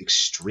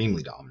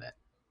extremely dominant.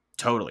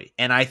 Totally.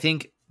 And I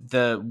think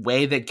the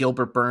way that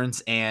Gilbert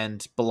Burns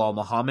and Bilal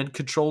Muhammad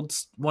controlled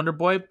Wonder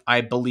Boy,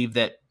 I believe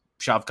that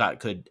Shavkat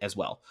could as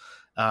well.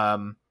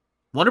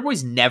 Wonder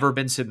Boy's never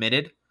been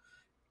submitted.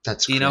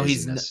 That's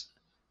craziness.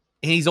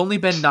 He's only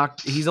been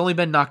knocked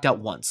out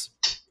once.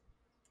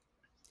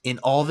 In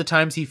all the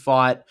times he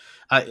fought,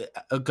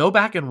 go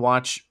back and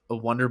watch a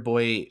Wonder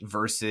Boy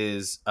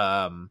versus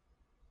Tyron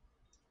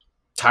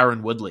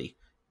Woodley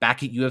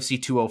back at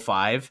UFC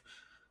 205.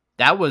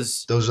 That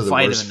was those are the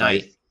fight worst of the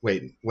night. Fight.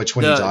 Wait, which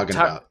one are you talking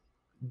about?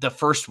 The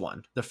first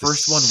one. The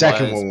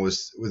second one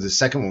was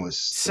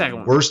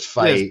the worst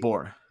fight. It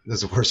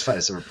was the worst fight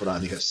that's ever put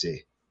on the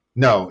UFC.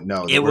 No,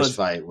 the worst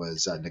fight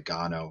was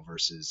Nagano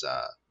versus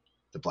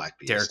the Black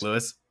Beast. Derek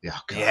Lewis. Yeah,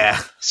 God.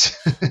 Yeah.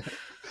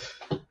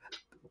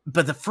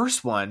 But the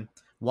first one,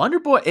 Wonder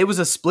Boy, it was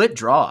a split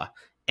draw,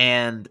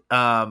 and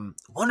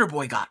Wonder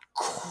Boy got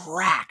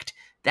cracked.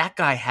 That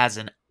guy has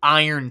an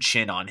iron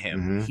chin on him.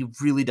 Mm-hmm. He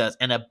really does,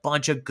 and a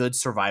bunch of good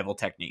survival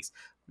techniques.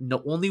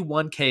 No, only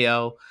one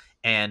KO,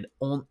 and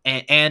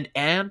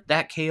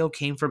that KO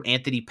came from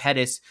Anthony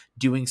Pettis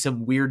doing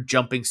some weird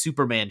jumping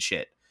Superman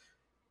shit.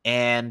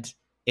 And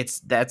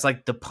that's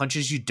like the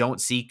punches you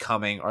don't see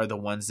coming are the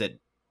ones that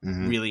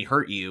really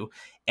hurt you.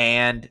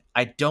 And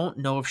I don't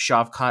know if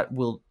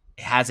Shavkat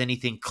has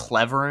anything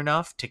clever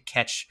enough to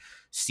catch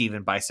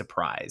Steven by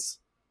surprise.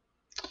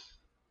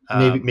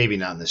 Maybe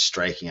not in the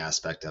striking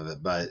aspect of it,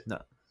 but no.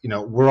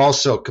 We're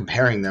also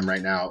comparing them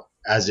right now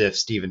as if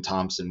Stephen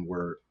Thompson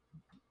were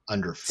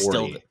under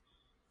 40.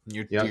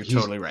 You're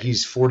totally right.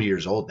 He's 40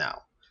 years old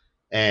now.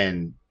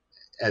 And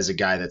as a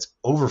guy that's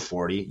over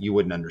 40, you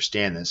wouldn't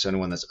understand this. So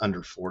anyone that's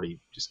under 40,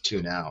 just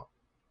tune out.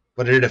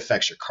 But it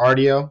affects your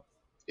cardio.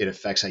 It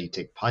affects how you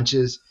take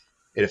punches.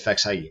 It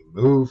affects how you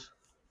move.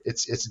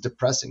 It's a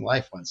depressing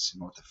life once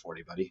north of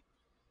 40, buddy.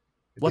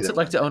 What's it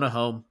like to own a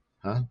home?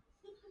 Huh?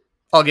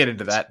 I'll get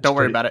into that. Don't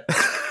worry about it.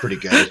 Pretty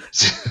good.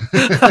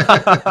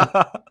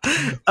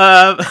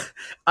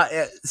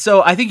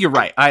 So I think you're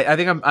right. I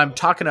think I'm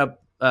talking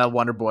up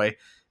Wonder Boy,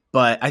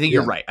 but I think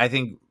you're right. I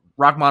think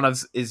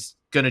Rachmanov is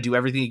going to do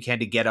everything he can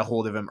to get a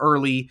hold of him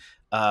early.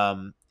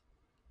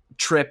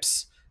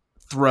 Trips,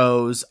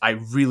 throws. I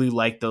really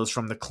like those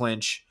from the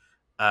clinch.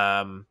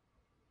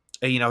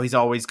 He's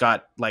always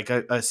got like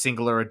a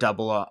single or a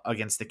double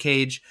against the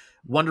cage.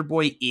 Wonder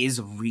Boy is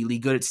really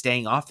good at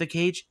staying off the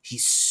cage.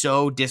 He's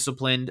so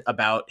disciplined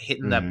about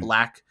hitting that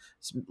black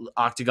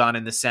octagon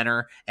in the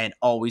center and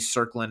always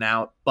circling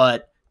out.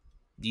 But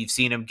you've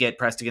seen him get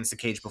pressed against the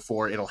cage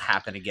before. It'll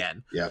happen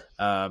again. Yeah.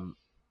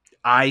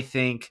 I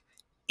think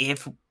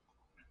if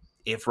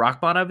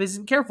Rachmanov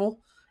isn't careful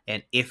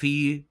and if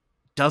he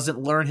doesn't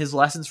learn his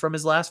lessons from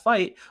his last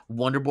fight,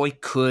 Wonder Boy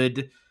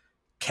could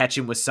catch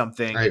him with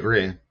something. I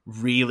agree.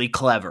 Really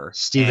clever.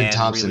 Stephen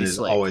Thompson really is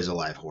always a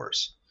live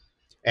horse.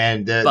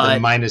 And the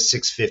minus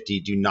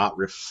 650 do not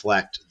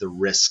reflect the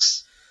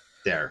risks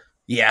there.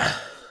 Yeah.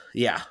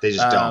 They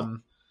just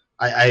don't.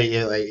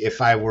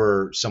 If I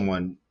were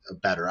someone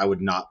better, I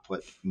would not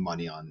put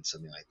money on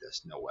something like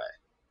this. No way.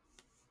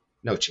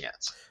 No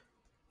chance.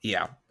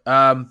 Yeah.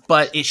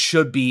 But it's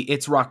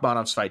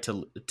Rachmanov's fight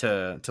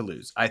to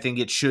lose. I think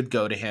it should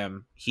go to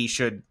him. He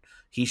should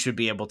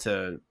be able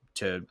to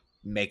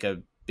make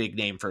a big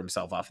name for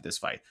himself off of this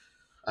fight.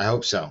 I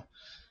hope so.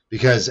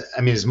 Because,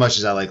 as much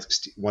as I like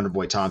Wonder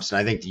Boy Thompson,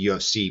 I think the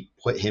UFC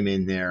put him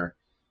in there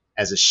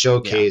as a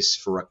showcase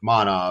for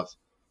Rachmanov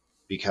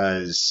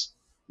because,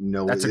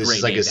 no, That's a this is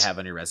great like name to have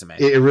on your resume.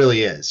 it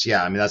really is.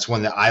 Yeah, I mean that's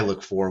one that I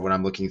look for when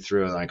I'm looking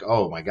through. Like,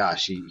 oh my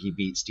gosh, he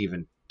beat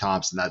Stephen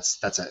Thompson.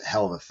 That's a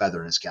hell of a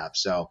feather in his cap.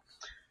 So,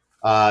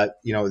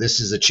 this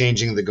is a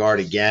changing of the guard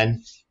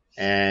again,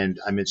 and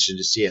I'm interested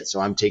to see it.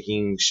 So I'm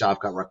taking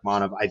Shavkat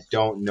Rakhmonov. I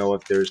don't know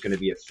if there's going to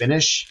be a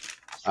finish.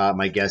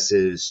 My guess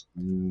is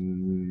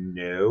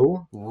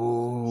no.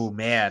 Ooh,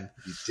 man.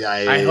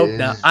 I hope I,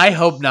 not. I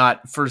hope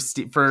not for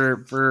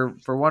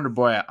Wonder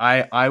Boy.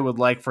 I would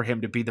like for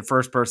him to be the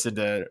first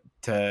person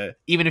to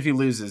even if he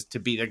loses to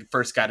be the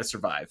first guy to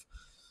survive.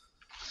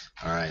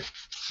 all right,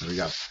 there we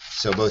go.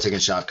 So both taking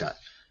Shavkat.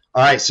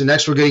 All right, so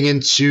next we're getting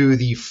into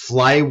the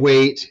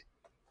flyweight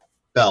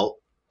belt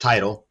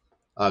title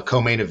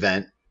co-main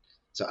event.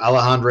 So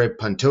Alejandro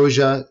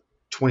Pantoja,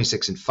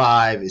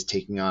 26-5, is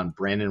taking on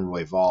Brandon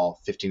Royval,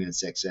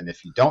 15-6. And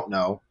if you don't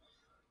know,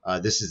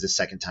 this is the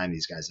second time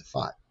these guys have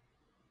fought.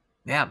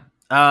 Yeah.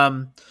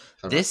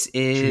 This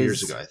is 2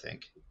 years ago, I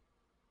think.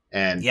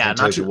 And yeah,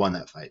 Pantoja won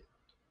that fight.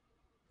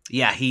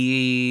 Yeah,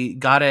 he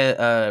got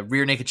a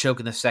rear naked choke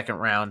in the second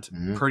round.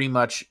 Mhm. Pretty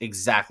much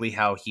exactly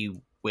how he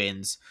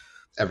wins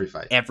Every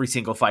fight. every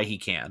single fight he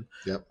can.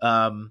 Yep.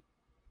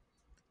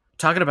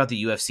 Talking about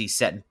the UFC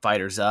setting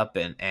fighters up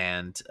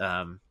and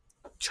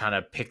trying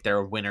to pick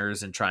their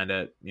winners and trying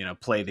to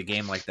play the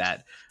game like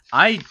that.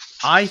 I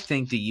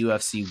think the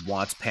UFC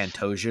wants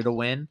Pantoja to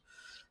win,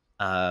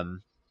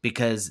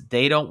 because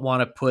they don't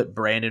want to put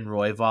Brandon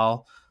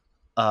Royval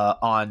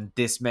on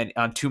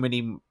too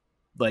many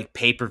like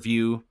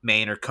pay-per-view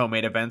main or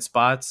co-main event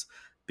spots,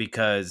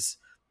 because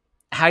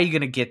how are you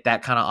going to get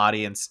that kind of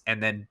audience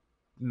and then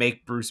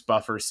make Bruce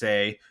Buffer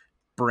say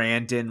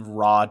Brandon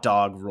Raw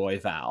Dog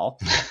Royval?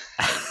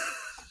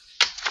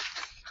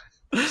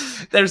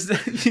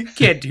 You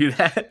can't do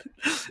that.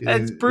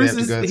 That's Bruce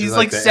he's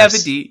like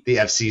 70. The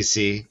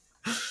FCC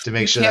to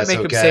make sure can't that's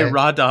make okay. him say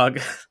Raw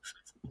Dog.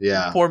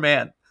 Yeah. Poor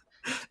man.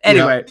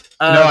 Anyway,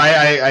 no,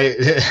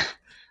 I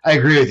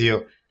agree with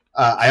you.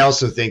 I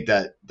also think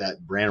that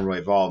Brandon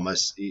Royval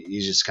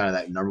he's just kind of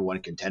that number one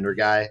contender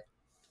guy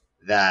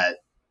that,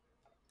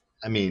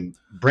 I mean,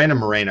 Brandon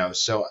Moreno.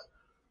 So,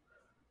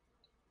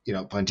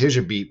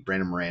 Pantoja beat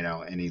Brandon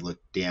Moreno and he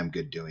looked damn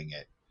good doing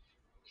it.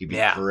 He beat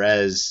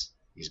Perez.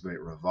 He's beat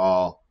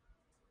Royval,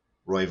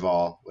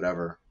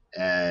 whatever.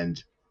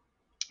 And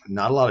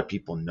not a lot of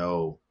people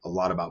know a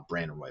lot about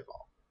Brandon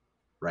Royval,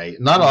 right?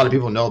 Not a lot of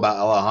people know about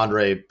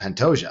Alejandro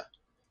Pantoja.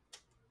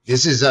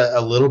 This is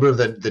a little bit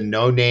of the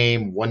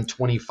no-name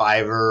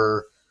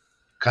 125er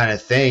kind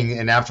of thing.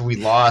 And after we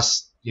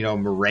lost,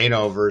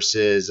 Moreno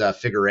versus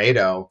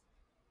Figueiredo,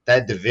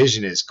 that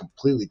division is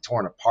completely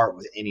torn apart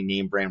with any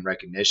name brand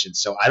recognition.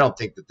 So I don't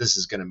think that this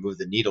is going to move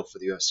the needle for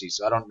the UFC.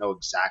 So I don't know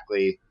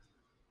exactly.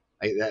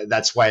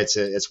 That's why it's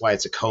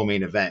a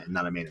co-main event and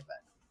not a main event.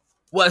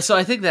 Well, so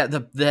I think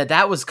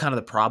that was kind of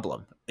the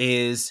problem,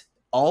 is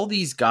all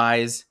these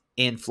guys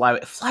in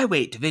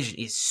flyweight division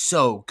is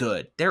so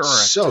good. There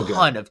are a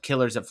ton of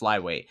killers at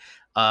flyweight.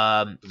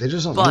 They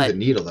just don't move the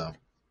needle though.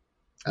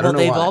 I don't know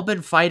they've why. all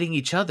been fighting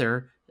each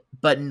other,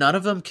 but none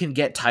of them can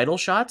get title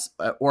shots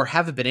or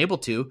haven't been able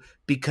to,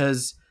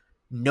 because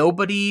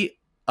nobody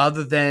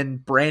other than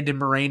Brandon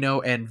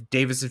Moreno and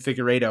Davison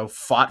Figueiredo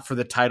fought for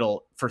the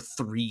title for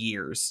 3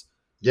 years.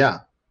 Yeah.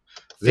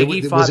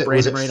 Figgy fought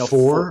Brandon Moreno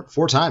four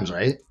times,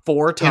 right?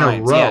 4 times,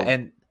 in a row. Yeah,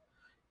 and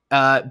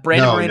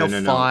Brandon Moreno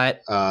fought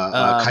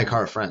Kai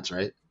Kara France,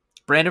 right?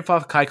 Brandon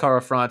fought Kai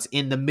Kara France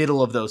in the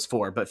middle of those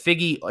 4, but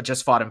Figgy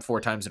just fought him 4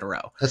 times in a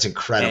row. That's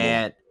incredible.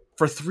 And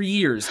for 3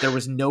 years, there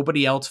was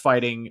nobody else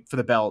fighting for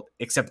the belt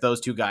except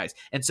those 2 guys.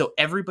 And so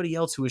everybody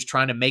else who was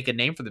trying to make a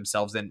name for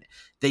themselves, and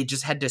they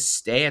just had to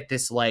stay at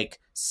this like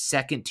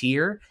second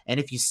tier. And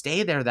if you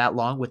stay there that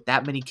long with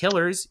that many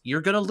killers,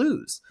 you're going to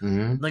lose.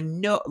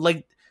 Mm-hmm.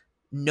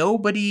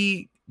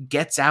 Nobody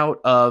gets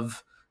out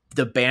of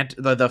the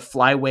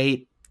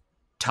flyweight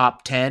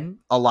top 10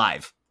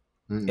 alive.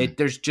 Mm-hmm.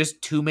 There's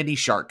just too many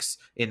sharks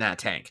in that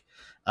tank.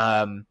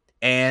 But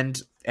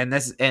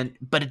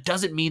it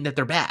doesn't mean that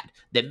they're bad.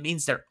 That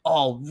means they're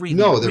all really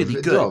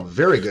good. They're all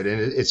very good, and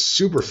it's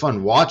super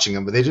fun watching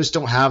them. But they just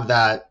don't have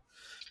that.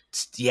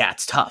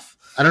 It's tough.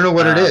 I don't know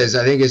what it is.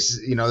 I think it's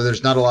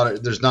there's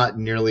not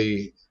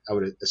nearly. I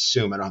would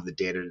assume, I don't have the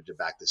data to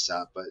back this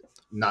up, but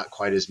not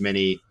quite as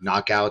many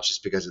knockouts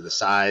just because of the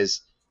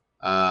size.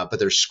 But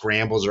their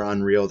scrambles are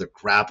unreal. Their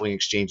grappling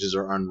exchanges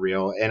are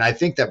unreal, and I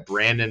think that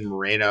Brandon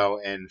Moreno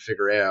and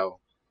Figueiredo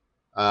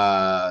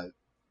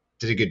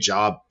did a good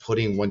job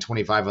putting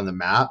 125 on the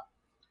map,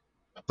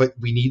 but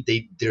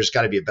there's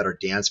got to be a better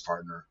dance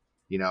partner.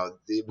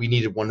 We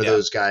needed one of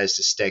those guys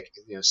to stick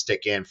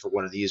in for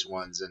one of these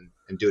ones and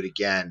do it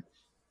again,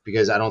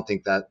 because I don't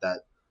think that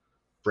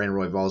Brandon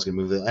Royval is going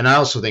to move it. And I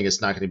also think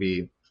it's not going to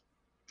be,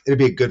 it'll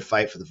be a good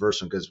fight for the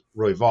first one, because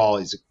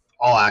Royval is an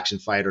all action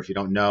fighter. If you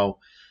don't know,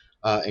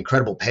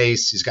 incredible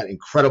pace. He's got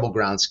incredible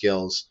ground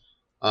skills.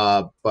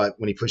 But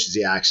when he pushes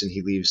the action,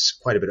 he leaves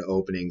quite a bit of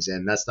openings,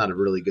 and that's not a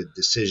really good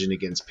decision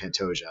against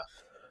Pantoja,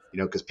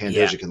 because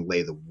Pantoja can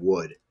lay the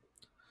wood,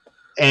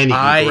 and he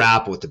can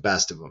grapple with the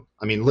best of them.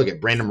 I mean, look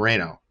at Brandon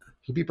Moreno.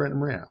 He beat Brandon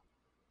Moreno.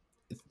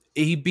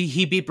 He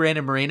beat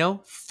Brandon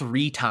Moreno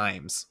 3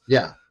 times.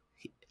 Yeah,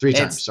 3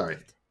 times. It's Sorry.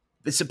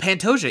 So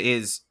Pantoja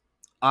is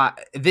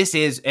this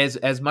is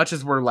as much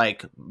as we're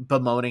like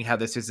bemoaning how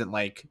this isn't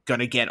like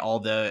gonna get all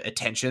the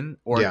attention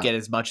or Yeah. get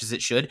as much as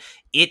it should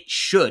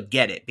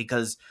get it,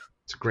 because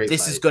It's a great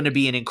this fight. is going to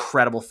be an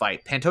incredible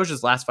fight.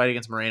 Pantoja's last fight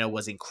against Moreno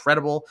was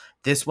incredible.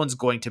 This one's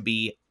going to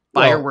be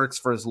fireworks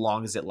for as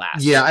long as it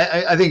lasts. Yeah,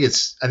 I think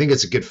it's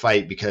a good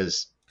fight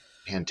because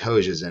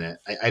Pantoja's in it.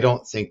 I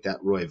don't think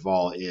that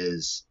Royval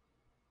is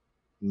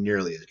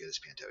nearly as good as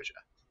Pantoja.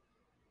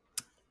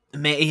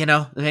 Maybe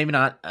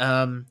not.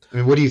 I mean,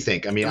 what do you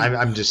think? I mean,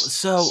 I'm just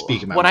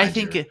speaking my mind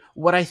here.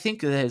 What I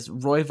think is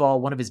Royval,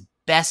 one of his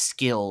best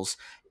skills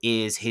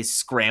is his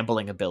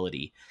scrambling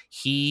ability.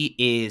 He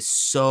is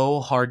so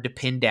hard to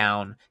pin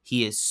down.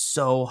 He is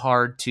so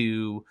hard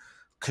to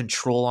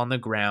control on the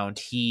ground.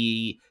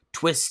 He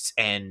twists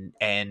and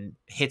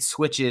hits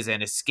switches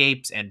and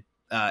escapes and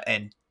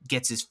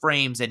gets his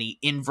frames, and he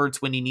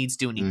inverts when he needs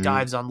to, and he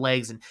dives on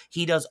legs, and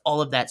he does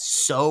all of that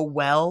so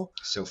well,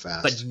 so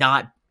fast,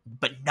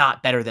 but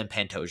not better than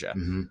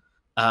Pantoja.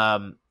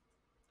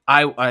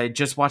 I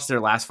just watched their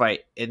last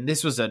fight, and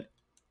this was an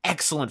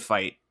excellent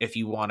fight. If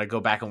you want to go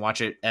back and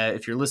watch it,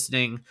 if you're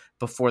listening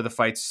before the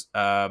fights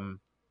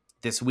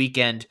this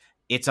weekend,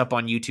 it's up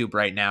on YouTube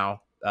right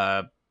now.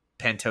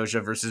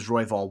 Pantoja versus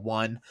Royval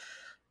 1,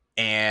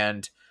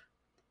 and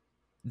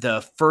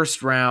the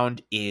first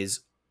round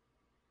is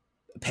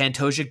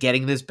Pantoja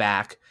getting this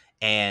back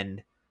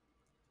and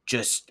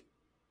just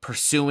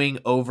pursuing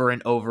over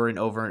and over and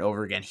over and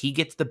over again. He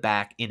gets the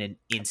back in an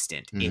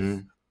instant.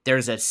 If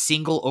there's a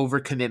single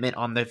overcommitment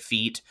on the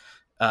feet,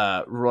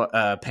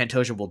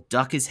 Pantoja will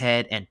duck his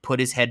head and put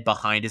his head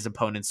behind his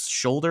opponent's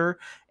shoulder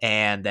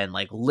and then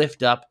like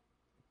lift up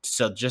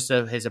so just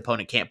so his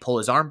opponent can't pull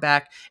his arm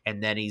back,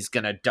 and then he's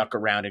going to duck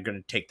around and going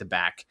to take the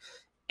back.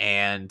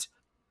 And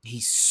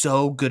he's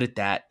so good at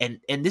that. And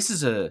this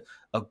is a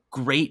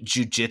great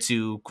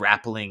jiu-jitsu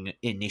grappling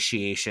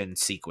initiation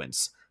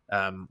sequence.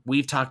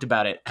 We've talked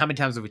about it. How many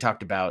times have we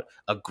talked about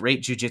a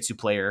great jiu-jitsu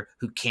player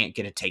who can't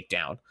get a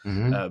takedown?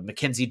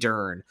 Mackenzie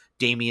Dern,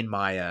 Damian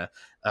Maia,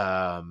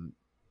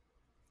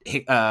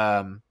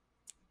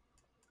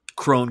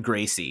 Crone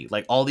Gracie,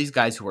 like all these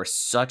guys who are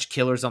such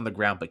killers on the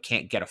ground but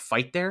can't get a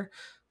fight there.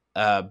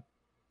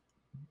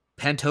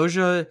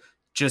 Pantoja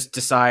just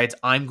decides,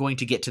 I'm going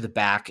to get to the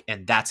back,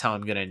 and that's how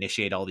I'm going to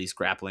initiate all these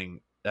grappling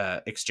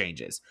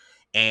exchanges.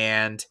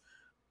 And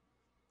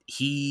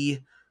he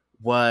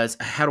was,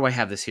 how do I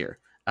have this here?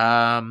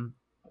 I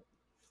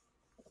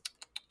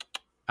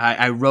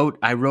wrote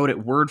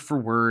it word for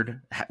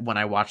word when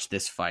I watched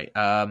this fight.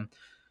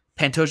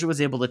 Pantoja was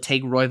able to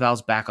take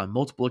Royval's back on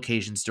multiple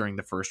occasions during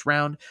the first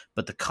round,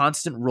 but the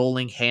constant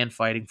rolling hand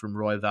fighting from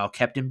Royval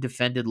kept him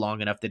defended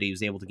long enough that he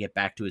was able to get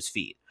back to his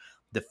feet.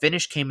 The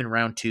finish came in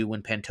round 2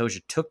 when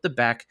Pantoja took the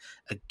back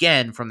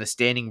again from the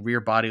standing rear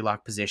body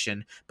lock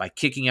position by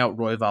kicking out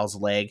Royval's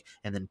leg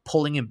and then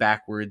pulling him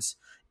backwards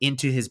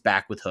into his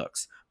back with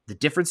hooks. The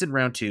difference in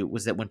round 2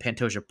 was that when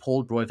Pantoja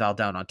pulled Royval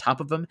down on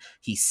top of him,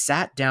 he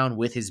sat down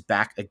with his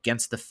back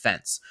against the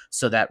fence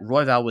so that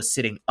Royval was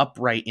sitting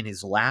upright in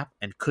his lap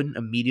and couldn't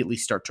immediately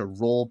start to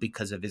roll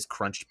because of his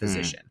crunched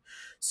position.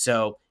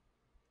 So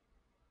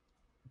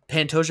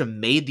Pantoja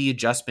made the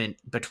adjustment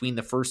between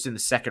the first and the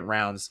second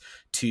rounds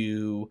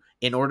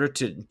in order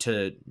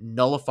to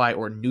nullify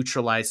or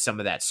neutralize some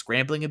of that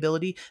scrambling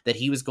ability, that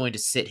he was going to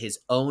sit his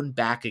own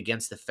back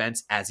against the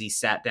fence as he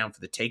sat down for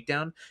the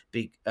takedown,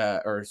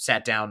 or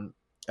sat down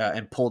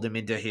and pulled him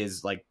into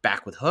his like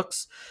back with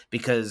hooks,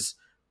 because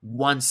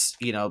once,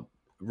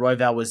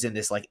 Royval was in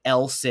this like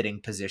L sitting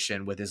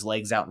position with his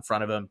legs out in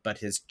front of him, but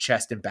his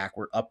chest and back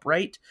were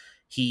upright.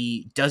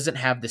 He doesn't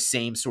have the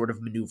same sort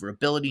of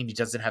maneuverability, and he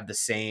doesn't have the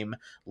same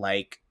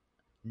like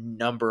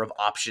number of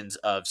options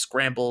of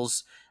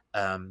scrambles.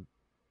 And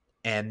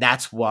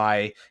that's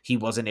why he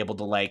wasn't able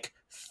to like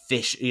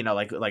fish,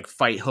 like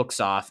fight hooks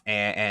off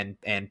and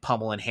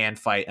pummel and hand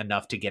fight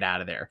enough to get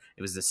out of there.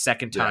 It was the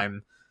second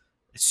time.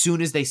 As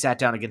soon as they sat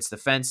down against the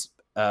fence,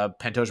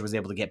 Pantoja was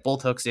able to get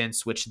both hooks in,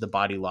 switch to the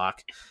body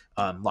lock,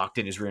 locked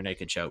in his rear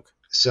naked choke.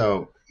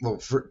 So, well,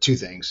 for 2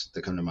 things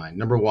that come to mind.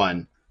 Number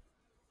 1,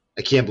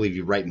 I can't believe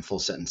you write in full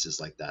sentences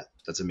like that.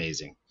 That's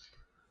amazing.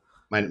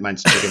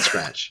 Mine's chicken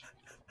scratch.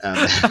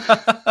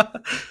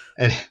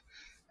 And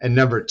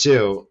number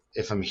 2,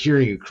 if I'm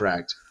hearing you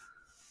correct,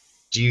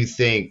 do you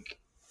think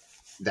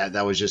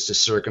that was just a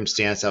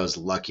circumstance that was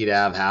lucky to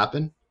have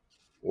happen,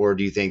 or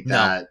do you think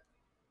that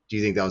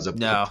was a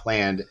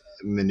planned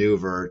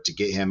maneuver to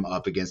get him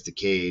up against the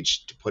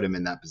cage to put him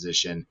in that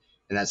position,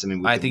 and that's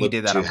something I think he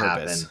did that on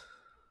purpose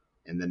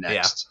in the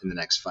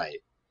next fight?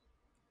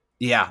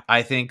 Yeah,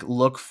 I think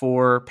look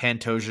for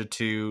Pantoja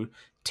to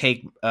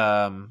take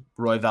Royval,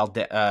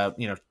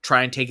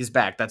 try and take his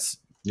back. That's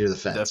near the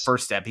fence. The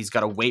first step. He's got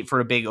to wait for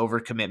a big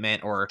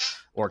overcommitment or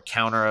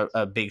counter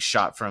a big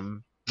shot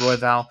from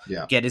Royval,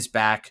 get his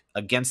back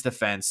against the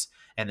fence,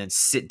 and then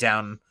sit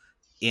down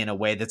in a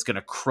way that's going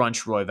to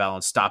crunch Royval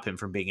and stop him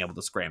from being able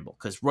to scramble,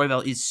 because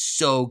Royval is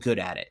so good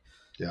at it.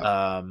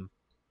 Yeah.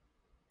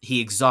 He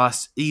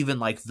exhausts even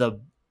like the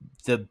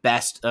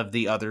best of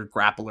the other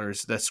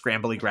grapplers, the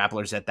scrambly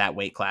grapplers at that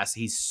weight class.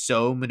 He's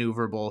so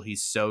maneuverable.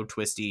 He's so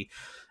twisty.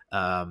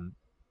 And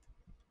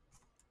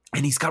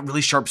he's got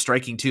really sharp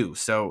striking too.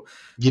 So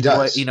He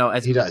does.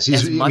 as He does.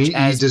 as much He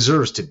as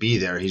deserves to be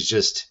there. He's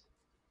just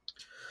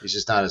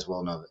not as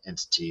well known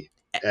entity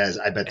as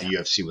I bet the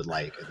UFC would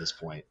like at this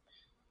point.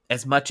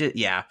 as much as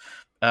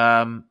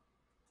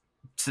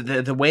so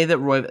the way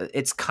that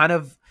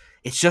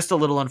it's just a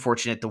little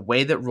unfortunate the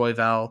way that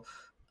Royval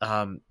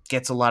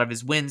gets a lot of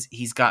his wins.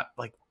 He's got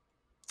like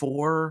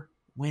 4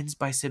 wins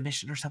by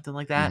submission or something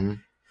like that.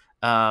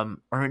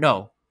 Or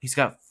no, he's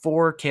got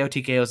 4 KO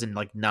TKOs and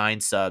like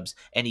 9 subs,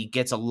 and he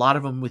gets a lot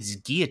of them with his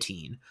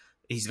guillotine.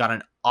 He's got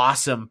an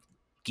awesome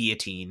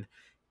guillotine,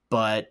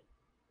 but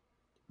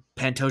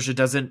Pantoja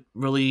doesn't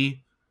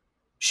really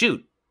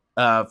shoot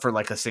for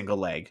like a single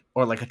leg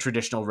or like a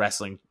traditional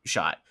wrestling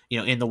shot,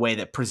 in the way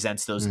that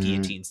presents those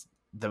guillotines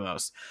the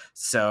most.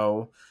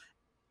 So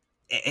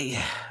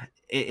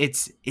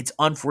it's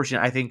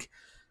unfortunate. I think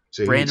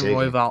So Brandon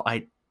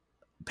Royval,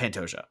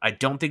 Pantoja. I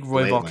don't think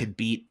Royval could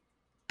beat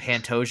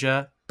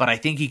Pantoja, but I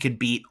think he could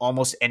beat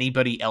almost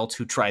anybody else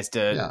who tries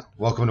to. Yeah,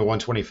 welcome to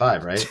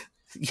 125, right?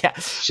 Yeah.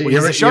 Shit, you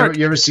ever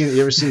seen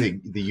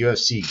the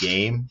UFC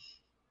game?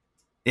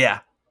 Yeah.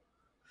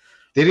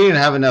 They didn't even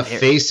have enough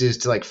faces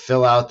to like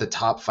fill out the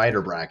top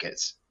fighter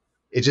brackets.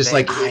 It just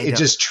it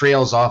just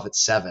trails off at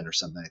 7 or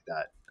something like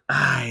that.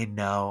 I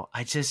know.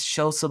 I just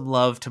show some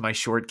love to my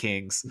short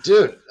kings,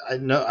 dude. I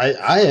know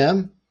I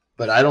am,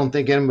 but I don't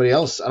think anybody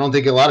else. I don't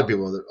think a lot of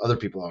other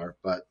people are,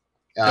 but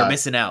they're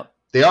missing out.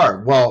 They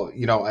are. Well,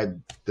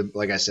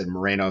 like I said,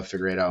 Moreno,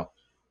 Figueiredo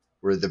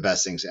were the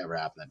best things to ever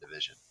happen in that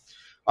division.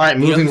 All right,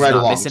 moving right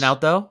along. Missing out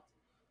though.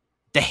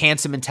 The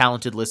handsome and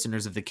talented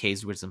listeners of the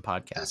K's Wisdom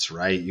podcast. That's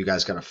right. You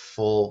guys got a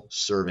full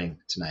serving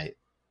tonight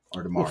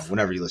or tomorrow,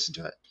 whenever you listen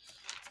to it.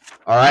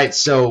 All right.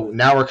 So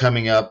now we're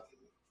coming up.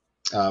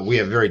 We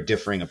have very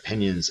differing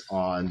opinions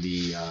on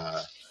the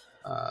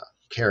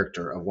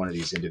character of one of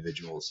these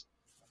individuals.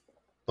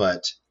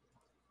 But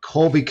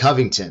Colby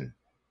Covington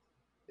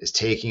is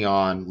taking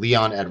on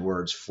Leon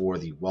Edwards for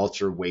the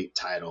welterweight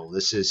title.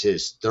 This is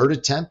his 3rd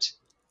attempt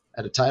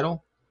at a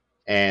title.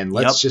 And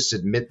let's just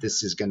admit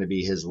this is going to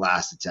be his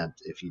last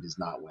attempt if he does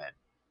not win.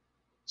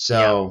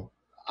 So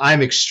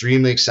I'm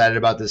extremely excited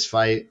about this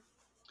fight.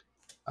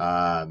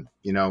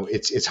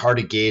 It's hard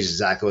to gauge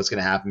exactly what's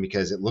going to happen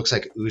because it looks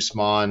like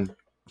Usman,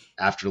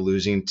 after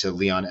losing to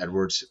Leon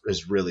Edwards,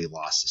 has really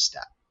lost a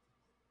step.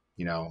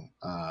 In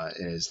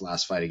his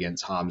last fight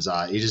against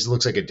Hamza, he just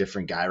looks like a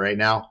different guy right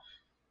now.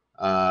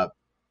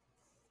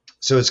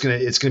 So it's gonna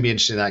be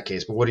interesting in that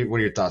case. But what are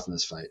your thoughts on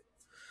this fight?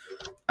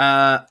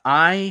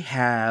 I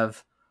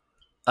have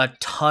a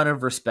ton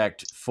of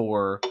respect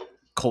for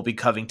Colby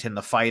Covington,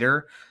 the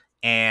fighter,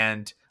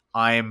 and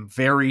I'm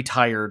very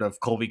tired of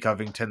Colby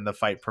Covington, the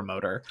fight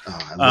promoter. Oh,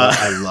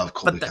 I love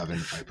Colby Covington,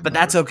 the fight promoter. But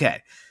that's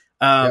okay.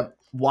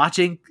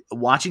 Watching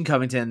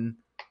Covington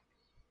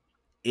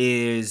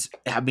it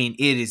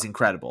is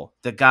incredible.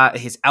 The guy,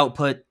 his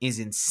output is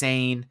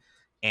insane,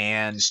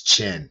 and his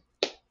chin,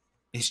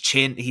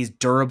 he's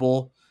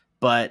durable,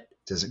 but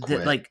doesn't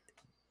quit.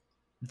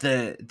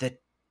 The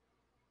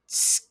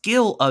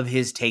skill of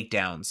his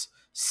takedowns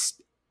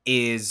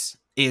is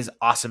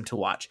awesome to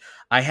watch.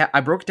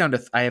 I broke it down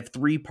to I have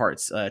 3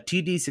 parts.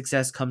 TD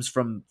success comes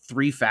from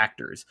 3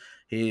 factors: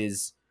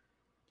 his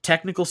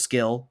technical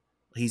skill,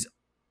 he's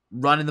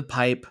running the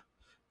pipe.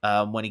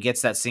 When he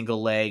gets that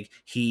single leg,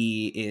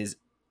 he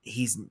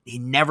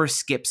never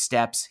skips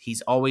steps.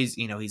 He's always,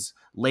 he's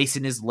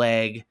lacing his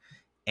leg,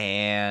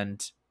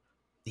 and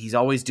he's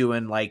always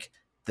doing like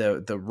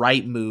the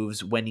right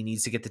moves when he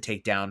needs to get the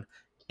takedown.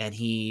 And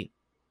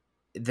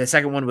the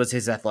second one was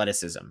his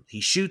athleticism.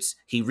 He shoots,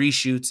 he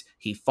reshoots,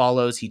 he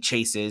follows, he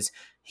chases.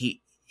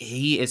 He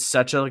is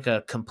such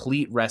a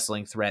complete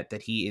wrestling threat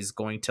that he is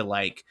going to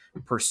like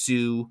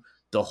pursue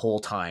the whole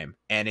time,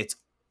 and it's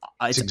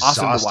awesome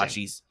to watch.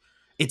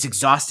 It's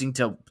exhausting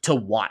to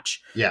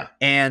watch. Yeah.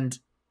 And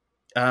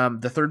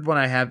the third one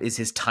I have is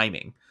his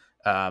timing.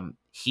 I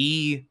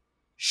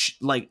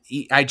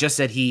just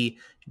said, he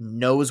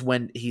knows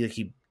when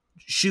he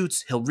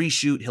shoots, he'll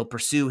reshoot, he'll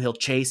pursue, he'll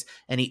chase,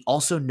 and he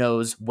also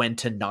knows when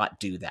to not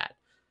do that,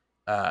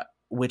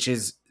 which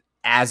is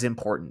as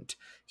important.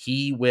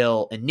 He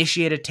will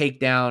initiate a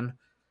takedown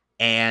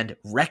and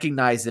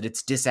recognize that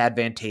it's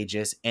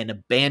disadvantageous and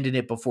abandon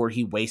it before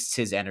he wastes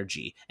his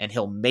energy, and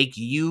he'll make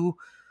you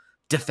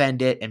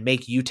defend it and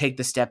make you take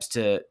the steps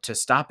to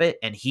stop it,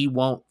 and he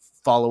won't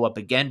follow up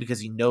again because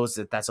he knows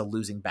that that's a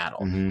losing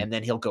battle. And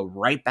then he'll go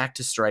right back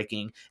to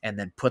striking and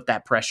then put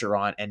that pressure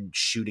on and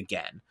shoot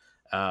again.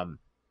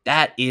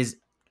 That's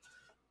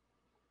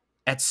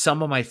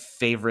some of my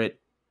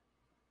favorite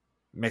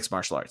mixed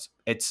martial arts.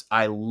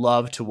 I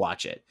love to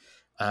watch it.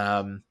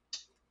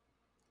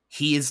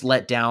 He is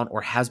let down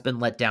or has been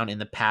let down in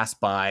the past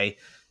by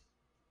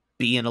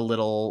being a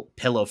little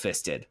pillow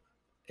fisted.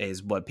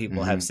 is what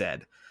people have Mm-hmm.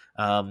 said.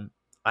 Um,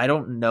 I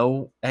don't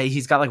know.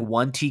 He's got like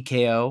one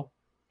TKO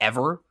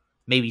ever,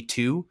 maybe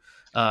two,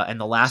 and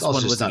the It's last also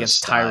one just was not a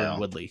against Tyron style.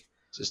 Woodley.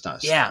 It's just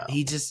not a Yeah,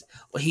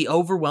 style. he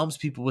overwhelms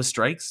people with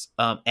strikes,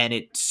 and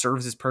it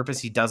serves his purpose.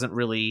 He doesn't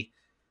really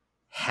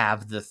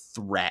have the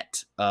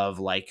threat of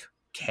like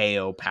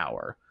KO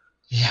power,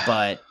 Yeah.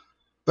 but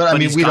But I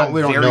mean, he's we don't gotten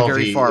we don't very know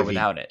very far if he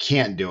without it.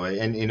 can't do it,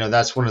 and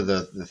that's one of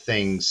the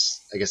things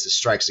I guess that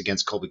strikes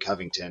against Colby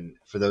Covington.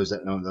 For those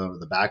that don't know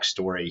the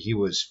backstory, he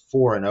was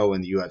 4-0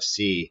 in the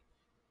UFC,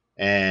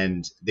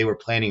 and they were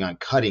planning on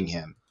cutting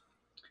him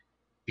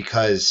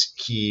because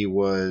he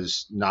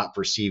was not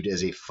perceived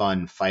as a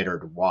fun fighter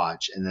to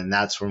watch. And then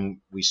that's when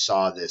we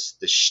saw the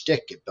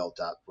shtick get built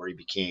up, where he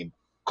became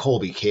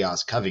Colby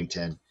Chaos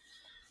Covington,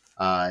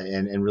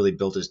 and really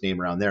built his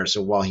name around there.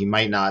 So while he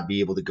might not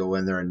be able to go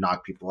in there and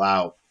knock people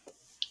out,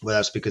 whether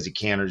that's because he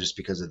can or just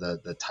because of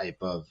the type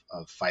of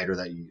fighter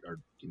that you or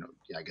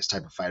yeah, I guess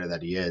type of fighter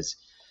that he is.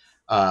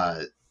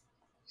 Uh,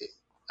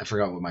 I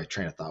forgot what my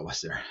train of thought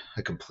was there.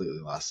 I completely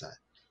lost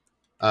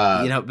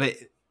that.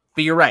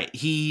 But you're right.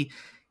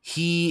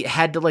 He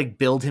had to like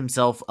build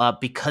himself up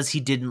because he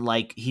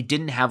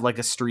didn't have like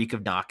a streak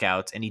of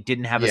knockouts and he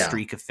didn't have a Yeah,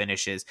 streak of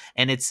finishes,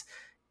 and it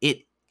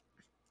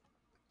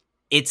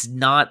it's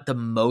not the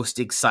most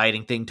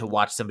exciting thing to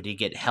watch somebody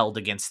get held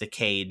against the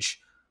cage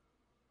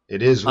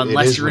it is. It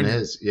unless is you're when it in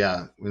is.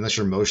 Yeah, unless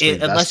you're emotionally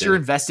unless you're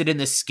invested, invested in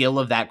the skill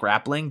of that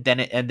grappling,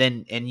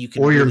 and you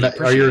can or really you're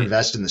appreciate it.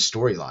 invested in the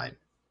storyline.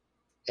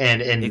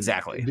 And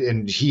Exactly.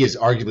 he has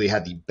arguably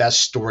had the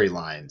best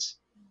storylines.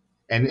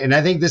 And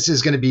I think this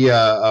is going to be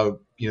a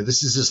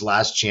this is his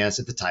last chance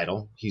at the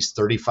title. He's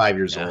 35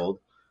 years Yeah. old.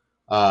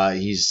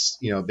 He's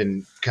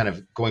been kind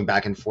of going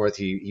back and forth.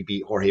 He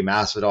beat Jorge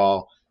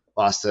Masvidal,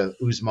 lost to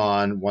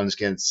Usman, won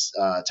against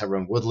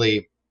Tyron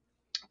Woodley,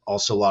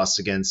 also lost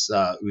against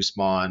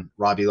Usman,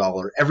 Robbie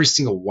Lawler. Every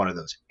single one of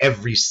those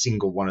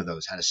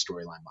had a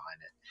storyline behind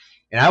it.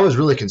 And I was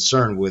really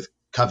concerned with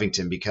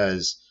Covington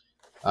because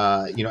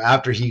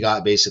after he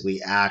got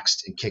basically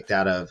axed and kicked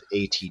out of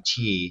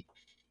ATT,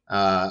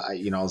 I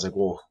was like,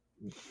 well,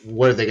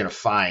 what are they going to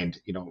find?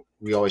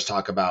 We always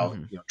talk about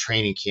Mm-hmm.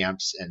 training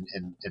camps and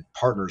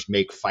partners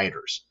make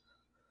fighters.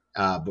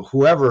 But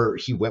whoever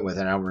he went with,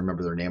 and I don't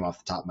remember their name off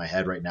the top of my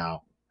head right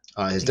now,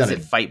 has He's done at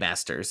a Fight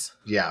Masters.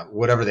 yeah,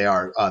 whatever they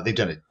are, they've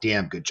done a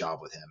damn good job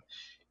with him.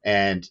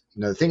 And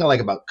the thing I like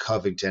about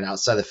Covington,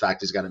 outside of the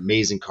fact he's got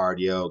amazing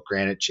cardio,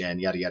 granite chin,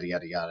 yada yada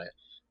yada yada,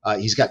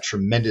 he's got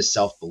tremendous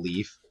self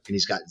belief and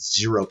he's got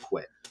zero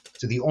quit.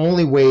 So the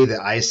only way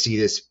that I see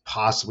this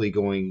possibly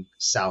going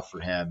south for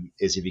him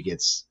is if he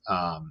gets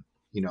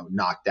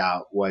knocked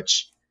out,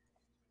 which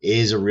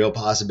is a real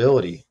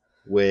possibility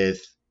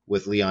with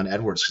Leon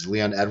Edwards, because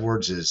Leon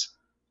Edwards is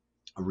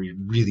a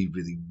really,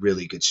 really,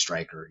 really good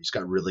striker. He's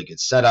got really good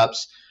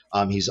setups.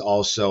 He's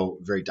also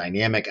very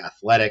dynamic,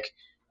 athletic,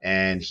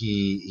 and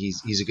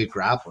he's a good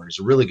grappler. He's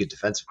a really good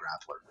defensive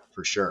grappler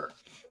for sure.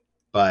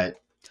 But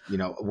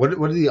what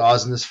are the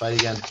odds in this fight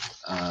again?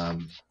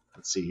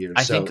 Let's see here.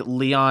 I think So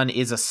Leon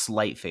is a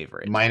slight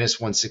favorite. minus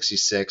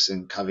 166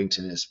 and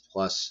Covington is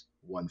plus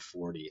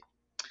 140.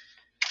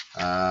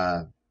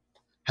 How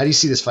do you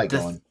see this fight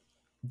going?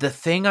 The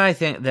thing I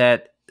think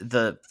that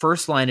the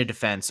first line of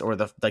defense, or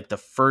the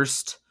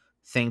first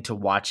thing to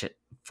watch it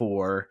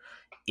for,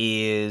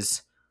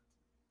 is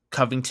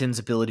Covington's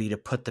ability to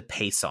put the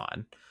pace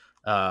on.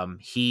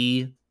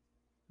 He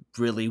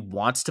really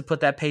wants to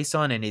put that pace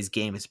on, and his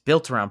game is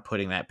built around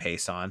putting that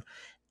pace on.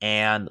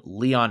 And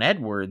Leon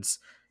Edwards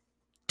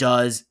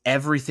does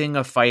everything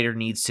a fighter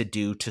needs to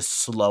do to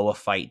slow a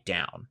fight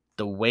down.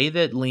 The way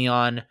that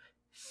Leon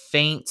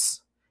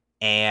feints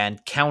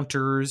and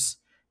counters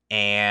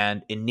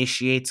and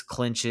initiates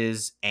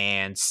clinches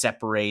and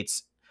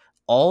separates,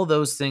 all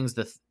those things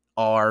that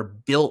are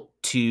built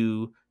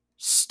to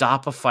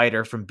stop a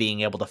fighter from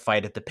being able to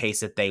fight at the pace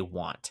that they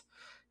want.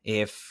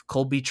 If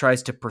Colby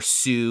tries to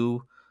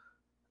pursue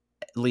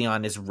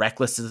Leon as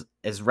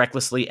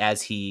recklessly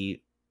as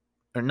he,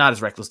 or not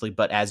as recklessly,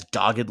 but as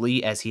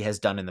doggedly as he has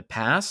done in the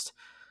past,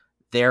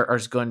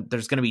 there's going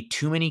to be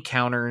too many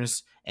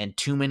counters and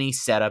too many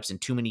setups and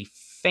too many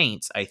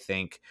feints, I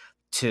think,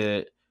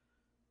 to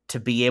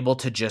be able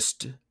to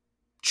just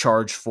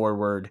charge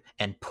forward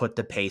and put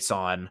the pace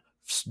on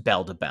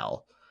bell to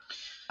bell.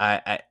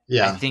 I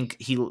Yeah,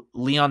 think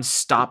Leon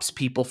stops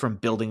people from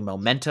building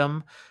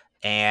momentum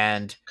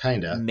and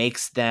kind of.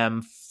 makes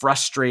them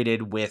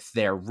frustrated with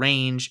their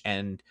range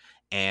and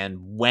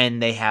when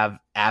they have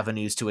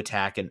avenues to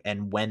attack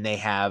and when they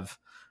have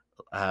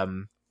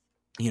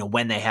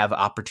when they have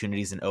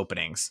opportunities and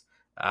openings.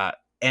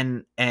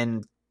 And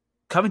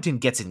Covington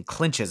gets in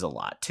clinches a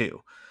lot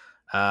too.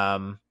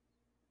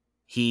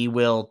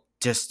 He'll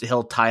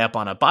tie up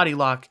on a body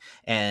lock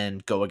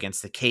and go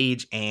against the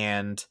cage,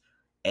 and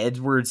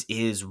Edwards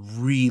is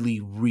really,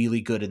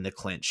 really good in the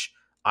clinch.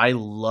 I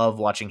love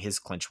watching his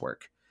clinch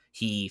work.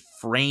 He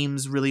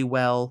frames really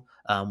well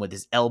with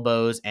his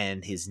elbows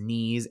and his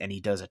knees, and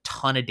he does a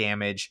ton of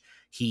damage.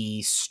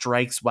 He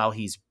strikes while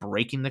he's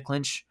breaking the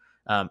clinch,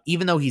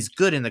 Even though he's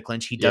good in the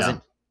clinch, he Yeah.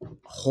 doesn't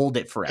hold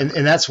it forever.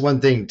 And that's one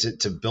thing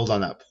to build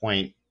on that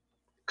point.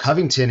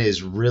 Covington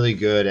is really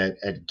good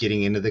at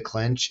getting into the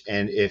clinch,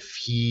 and if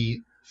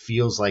he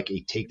feels like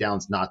a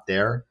takedown's not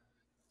there,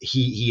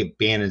 he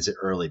abandons it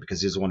early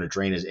because he doesn't want to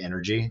drain his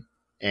energy.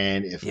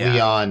 And if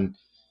Leon,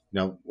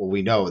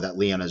 we know that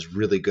Leon is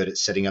really good at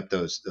setting up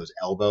those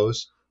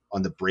elbows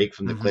on the break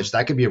from the clinch.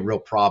 That could be a real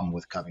problem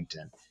with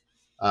Covington.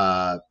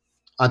 On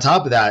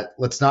top of that,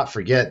 let's not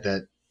forget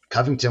that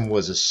Covington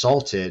was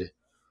assaulted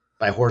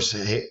by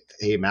Jorge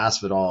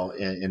Masvidal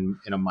in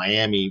a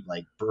Miami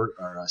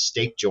a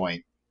steak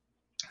joint,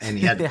 and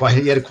he had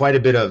quite a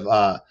bit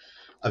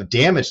of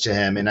damage to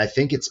him. And I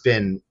think it's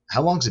been,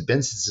 how long has it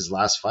been since his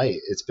last fight?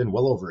 It's been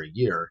well over a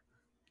year.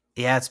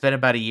 Yeah, it's been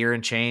about a year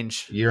and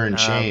change.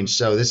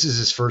 So this is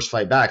his first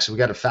fight back. So we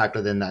got to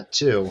factor in that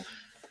too.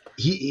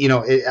 He,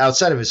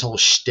 outside of his whole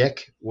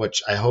shtick,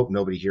 which I hope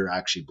nobody here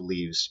actually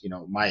believes,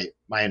 my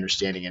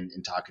understanding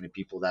in talking to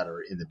people that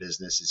are in the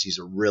business is he's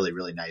a really,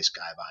 really nice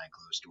guy behind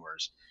closed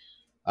doors.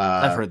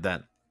 I've heard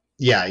that.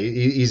 Yeah,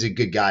 he's a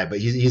good guy, but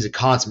he's a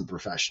consummate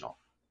professional,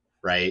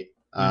 right?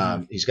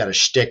 He's got a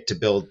shtick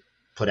to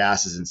put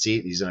asses in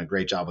seat. He's done a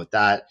great job with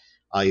that.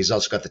 He's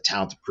also got the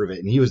talent to prove it,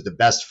 and he was the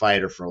best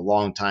fighter for a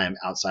long time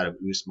outside of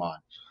Usman.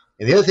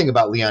 And the other thing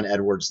about Leon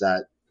Edwards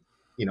that,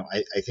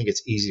 I think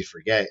it's easy to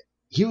forget,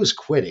 he was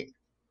quitting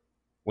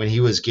when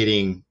he was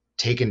getting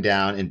taken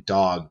down and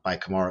dogged by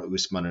Kamaru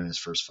Usman in his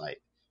first fight.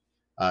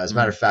 As a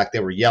matter of fact, they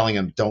were yelling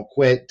him, "Don't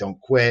quit, don't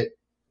quit.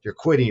 You're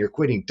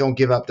quitting. Don't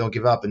give up, don't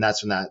give up." And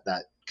that's when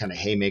that kind of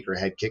haymaker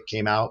head kick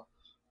came out.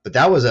 But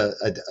that was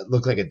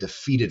looked like a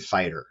defeated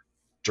fighter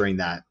during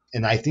that.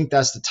 And I think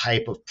that's the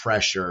type of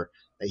pressure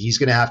that he's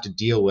going to have to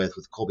deal with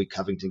Colby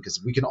Covington,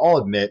 because we can all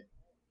admit,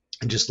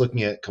 and just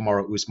looking at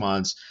Kamaru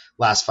Usman's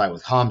last fight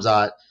with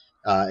Khamzat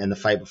and the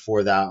fight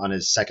before that on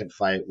his second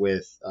fight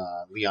with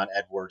Leon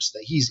Edwards,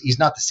 that he's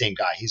not the same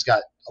guy. He's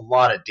got a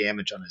lot of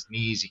damage on his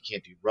knees. He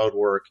can't do road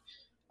work.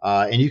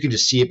 And you can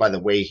just see it by the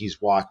way he's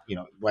walked,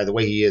 by the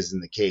way he is in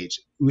the cage.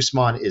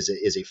 Usman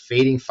is a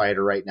fading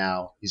fighter right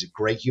now. He's a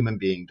great human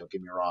being, don't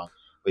get me wrong,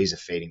 but he's a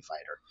fading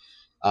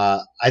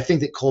fighter. I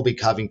think that Colby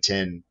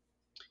Covington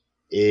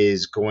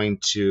is going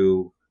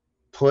to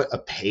put a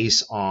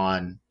pace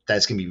on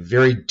that's going to be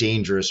very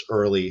dangerous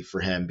early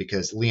for him,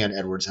 because Leon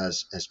Edwards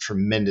has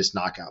tremendous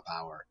knockout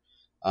power.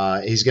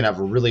 He's going to have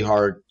a really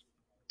hard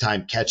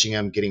time catching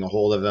him, getting a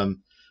hold of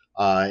him.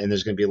 And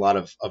there's going to be a lot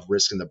of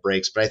risk in the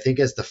breaks. But I think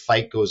as the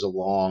fight goes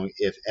along,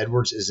 if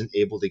Edwards isn't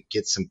able to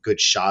get some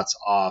good shots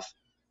off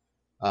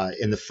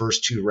in the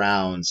first two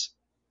rounds,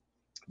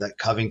 that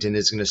Covington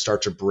is going to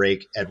start to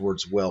break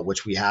Edwards' will,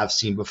 which we have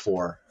seen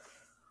before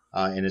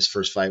in his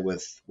first fight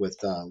with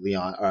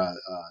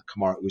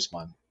Kamaru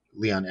Usman.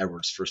 Leon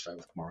Edwards' first fight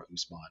with Kamaru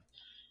Usman.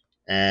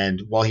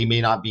 And while he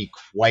may not be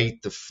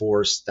quite the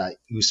force that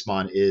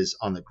Usman is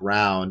on the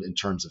ground in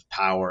terms of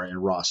power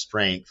and raw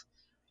strength,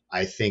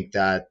 I think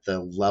that the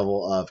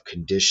level of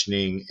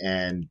conditioning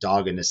and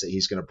doggedness that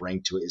he's going to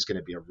bring to it is going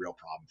to be a real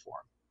problem for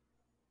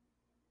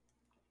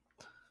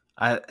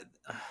him.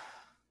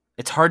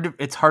 It's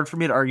hard for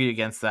me to argue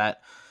against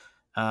that.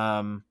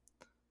 Good.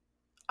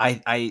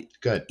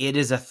 It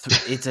is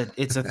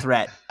it's a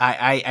threat.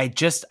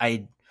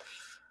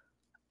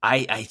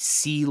 I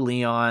see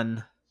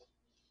Leon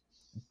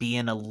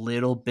being a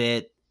little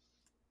bit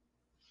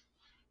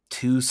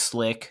too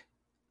slick.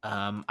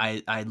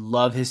 I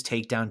love his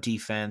takedown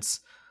defense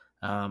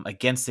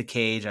against the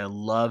cage. I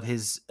love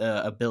his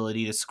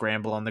ability to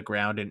scramble on the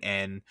ground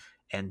and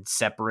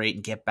separate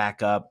and get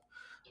back up.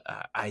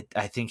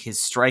 I think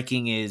his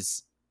striking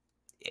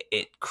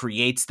it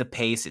creates the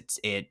pace.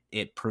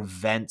 It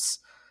prevents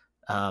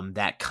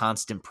that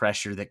constant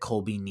pressure that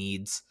Colby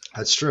needs.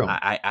 That's true.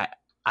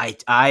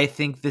 I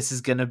think this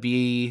is going to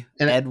be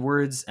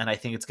Edwards, and I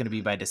think it's going to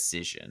be by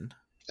decision.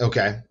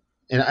 Okay.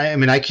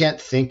 And I can't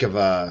think of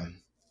a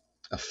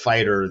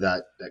fighter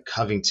that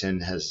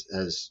Covington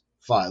has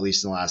fought, at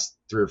least in the last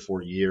 3 or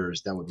 4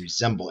 years, that would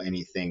resemble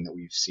anything that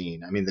we've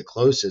seen. I mean, the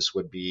closest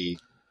would be,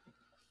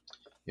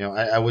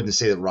 I wouldn't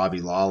say that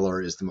Robbie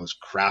Lawler is the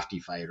most crafty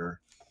fighter.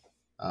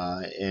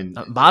 And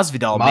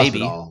Masvidal,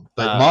 maybe.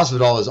 But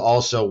Masvidal is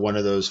also one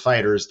of those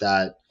fighters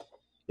that,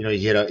 he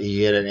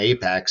hit an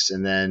apex,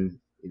 and then,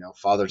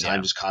 Father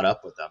Time just caught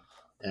up with them.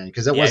 And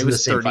because it wasn't the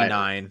same 39.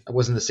 fighter. It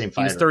wasn't the same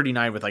fighter. He was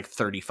 39 with like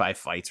 35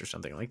 fights or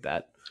something like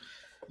that.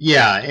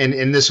 Yeah,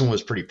 and this one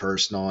was pretty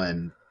personal,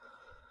 and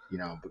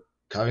but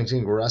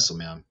Covington can wrestle,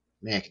 man.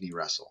 Man, can he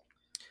wrestle?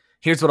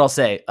 Here's what I'll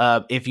say: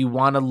 if you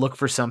want to look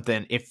for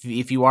something, if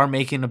you are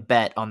making a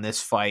bet on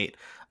this fight,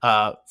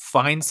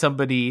 find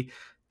somebody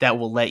that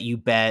will let you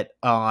bet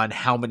on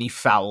how many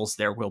fouls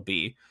there will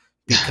be,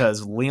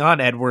 because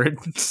Leon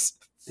Edwards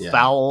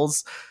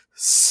fouls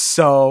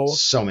so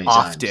many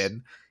often.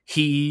 times.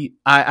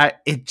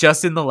 It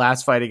just in the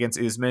last fight against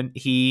Usman,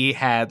 he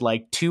had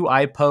like 2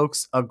 eye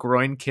pokes, a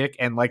groin kick,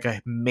 and like a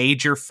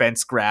major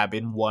fence grab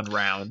in one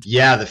round.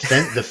 Yeah, the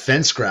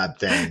fence grab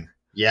thing.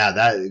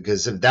 Yeah,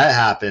 because if that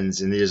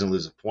happens and he doesn't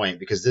lose a point,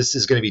 because this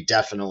is going to be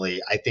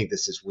definitely, I think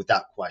this is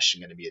without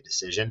question going to be a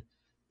decision.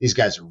 These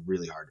guys are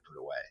really hard to put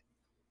away,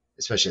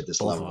 especially at this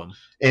Both of level.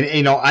 them.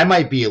 And I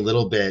might be a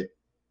little bit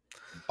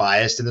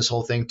biased in this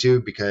whole thing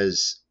too,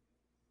 because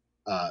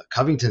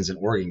Covington's an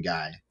Oregon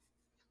guy,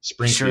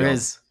 Springfield, Sure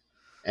is.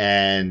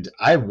 and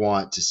I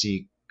want to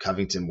see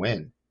Covington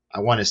win. I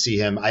want to see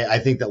him. I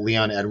think that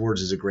Leon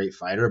Edwards is a great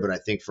fighter, but I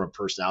think from a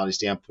personality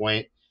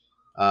standpoint,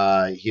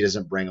 he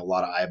doesn't bring a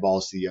lot of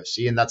eyeballs to the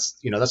UFC, and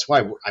that's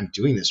why I'm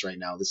doing this right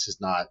now. This is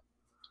not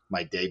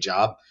my day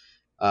job.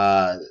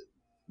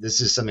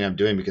 This is something I'm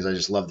doing because I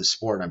just love the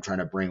sport, and I'm trying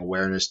to bring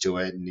awareness to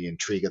it and the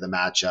intrigue of the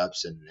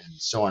matchups and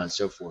so on and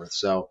so forth.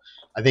 So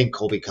I think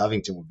Colby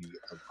Covington would be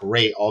a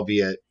great,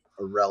 albeit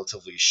a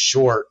relatively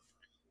short,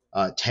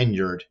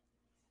 tenured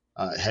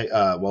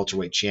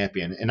welterweight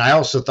champion. And I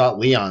also thought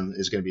Leon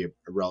is going to be a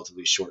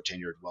relatively short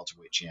tenured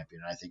welterweight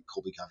champion. And I think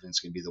Colby Covington's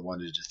going to be the one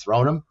to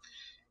dethrone him.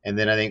 And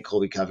then I think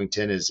Colby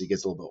Covington, as he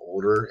gets a little bit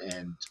older,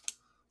 and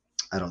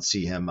I don't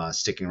see him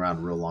sticking around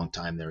a real long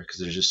time there because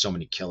there's just so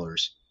many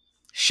killers.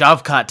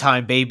 Shavkat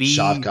time, baby.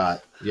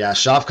 Shavkat. Yeah,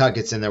 Shavkat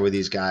gets in there with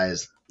these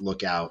guys.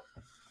 Look out.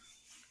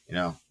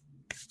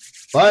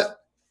 But,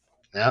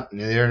 yeah,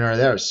 neither here nor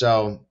there.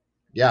 So,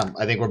 yeah,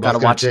 I think we're both Gotta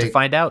going watch to to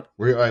find out.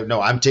 No,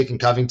 I'm taking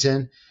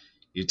Covington.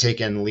 You're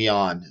taking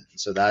Leon.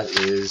 So that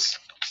is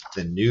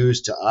the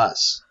news to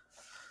us,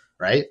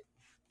 right?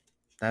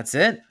 That's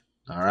it.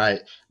 All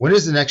right. When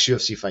is the next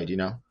UFC fight? Do you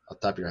know off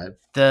the top of your head?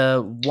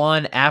 The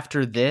one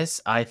after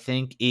this, I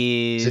think,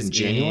 is it in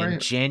January? In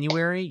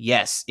January.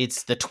 Yes,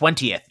 it's the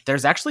 20th.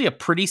 There's actually a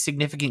pretty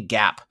significant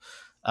gap.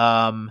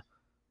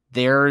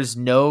 There's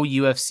no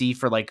UFC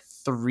for like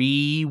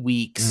 3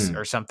 weeks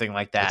or something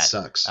like that. That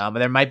sucks.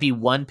 There might be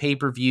one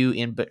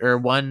pay-per-view or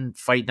one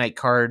fight night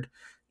card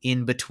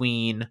in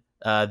between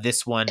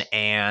this one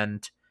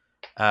and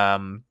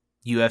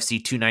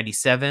UFC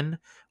 297,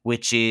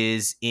 which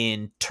is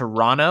in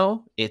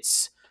Toronto.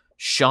 It's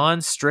Sean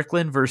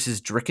Strickland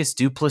versus Dricus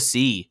du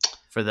Plessis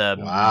for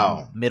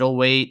the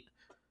middleweight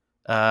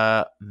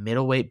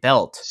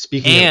belt.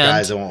 Speaking of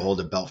guys that won't hold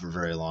a belt for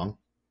very long,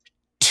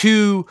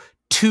 two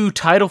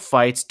title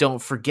fights.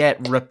 Don't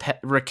forget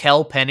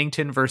Raquel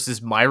Pennington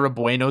versus Myra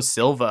Bueno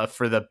Silva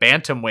for the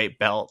bantamweight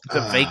belt,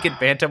 the vacant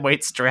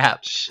bantamweight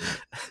strap. Shit.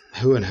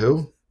 Who and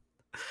who?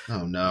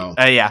 Oh no.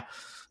 Yeah.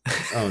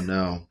 Oh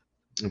no.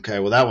 Okay,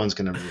 well that one's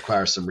going to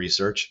require some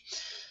research.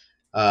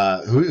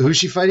 Who's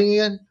she fighting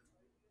again?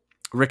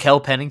 Raquel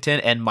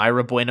Pennington and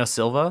Myra Bueno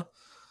Silva.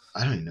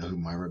 I don't even know who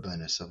Myra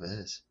Bueno Silva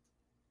is.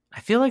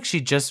 I feel like she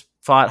just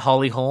fought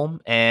Holly Holm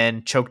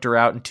and choked her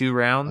out in 2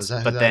 rounds,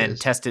 but then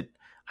tested.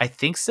 I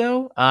think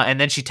so. And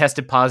then she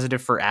tested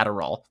positive for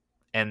Adderall,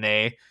 and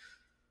they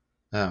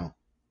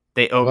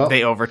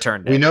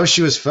overturned it. We know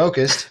she was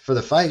focused for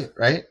the fight,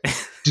 right?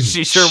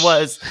 She sure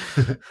was.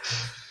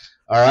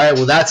 All right.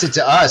 Well, that's it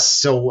to us.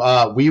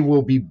 So we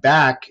will be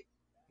back,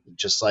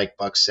 just like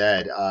Buck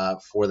said,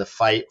 for the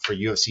fight for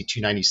UFC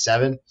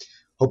 297.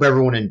 Hope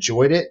everyone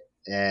enjoyed it,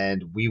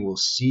 and we will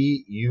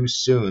see you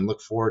soon.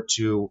 Look forward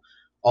to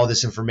all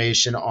this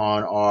information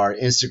on our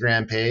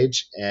Instagram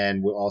page,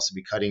 and we'll also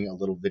be cutting a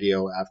little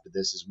video after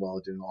this as well,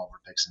 doing all of our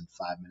picks in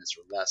 5 minutes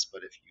or less.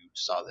 But if you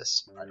saw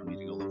this, I don't need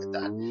to go look at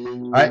that.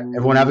 All right,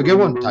 everyone, have a good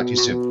one. Talk to you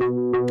soon.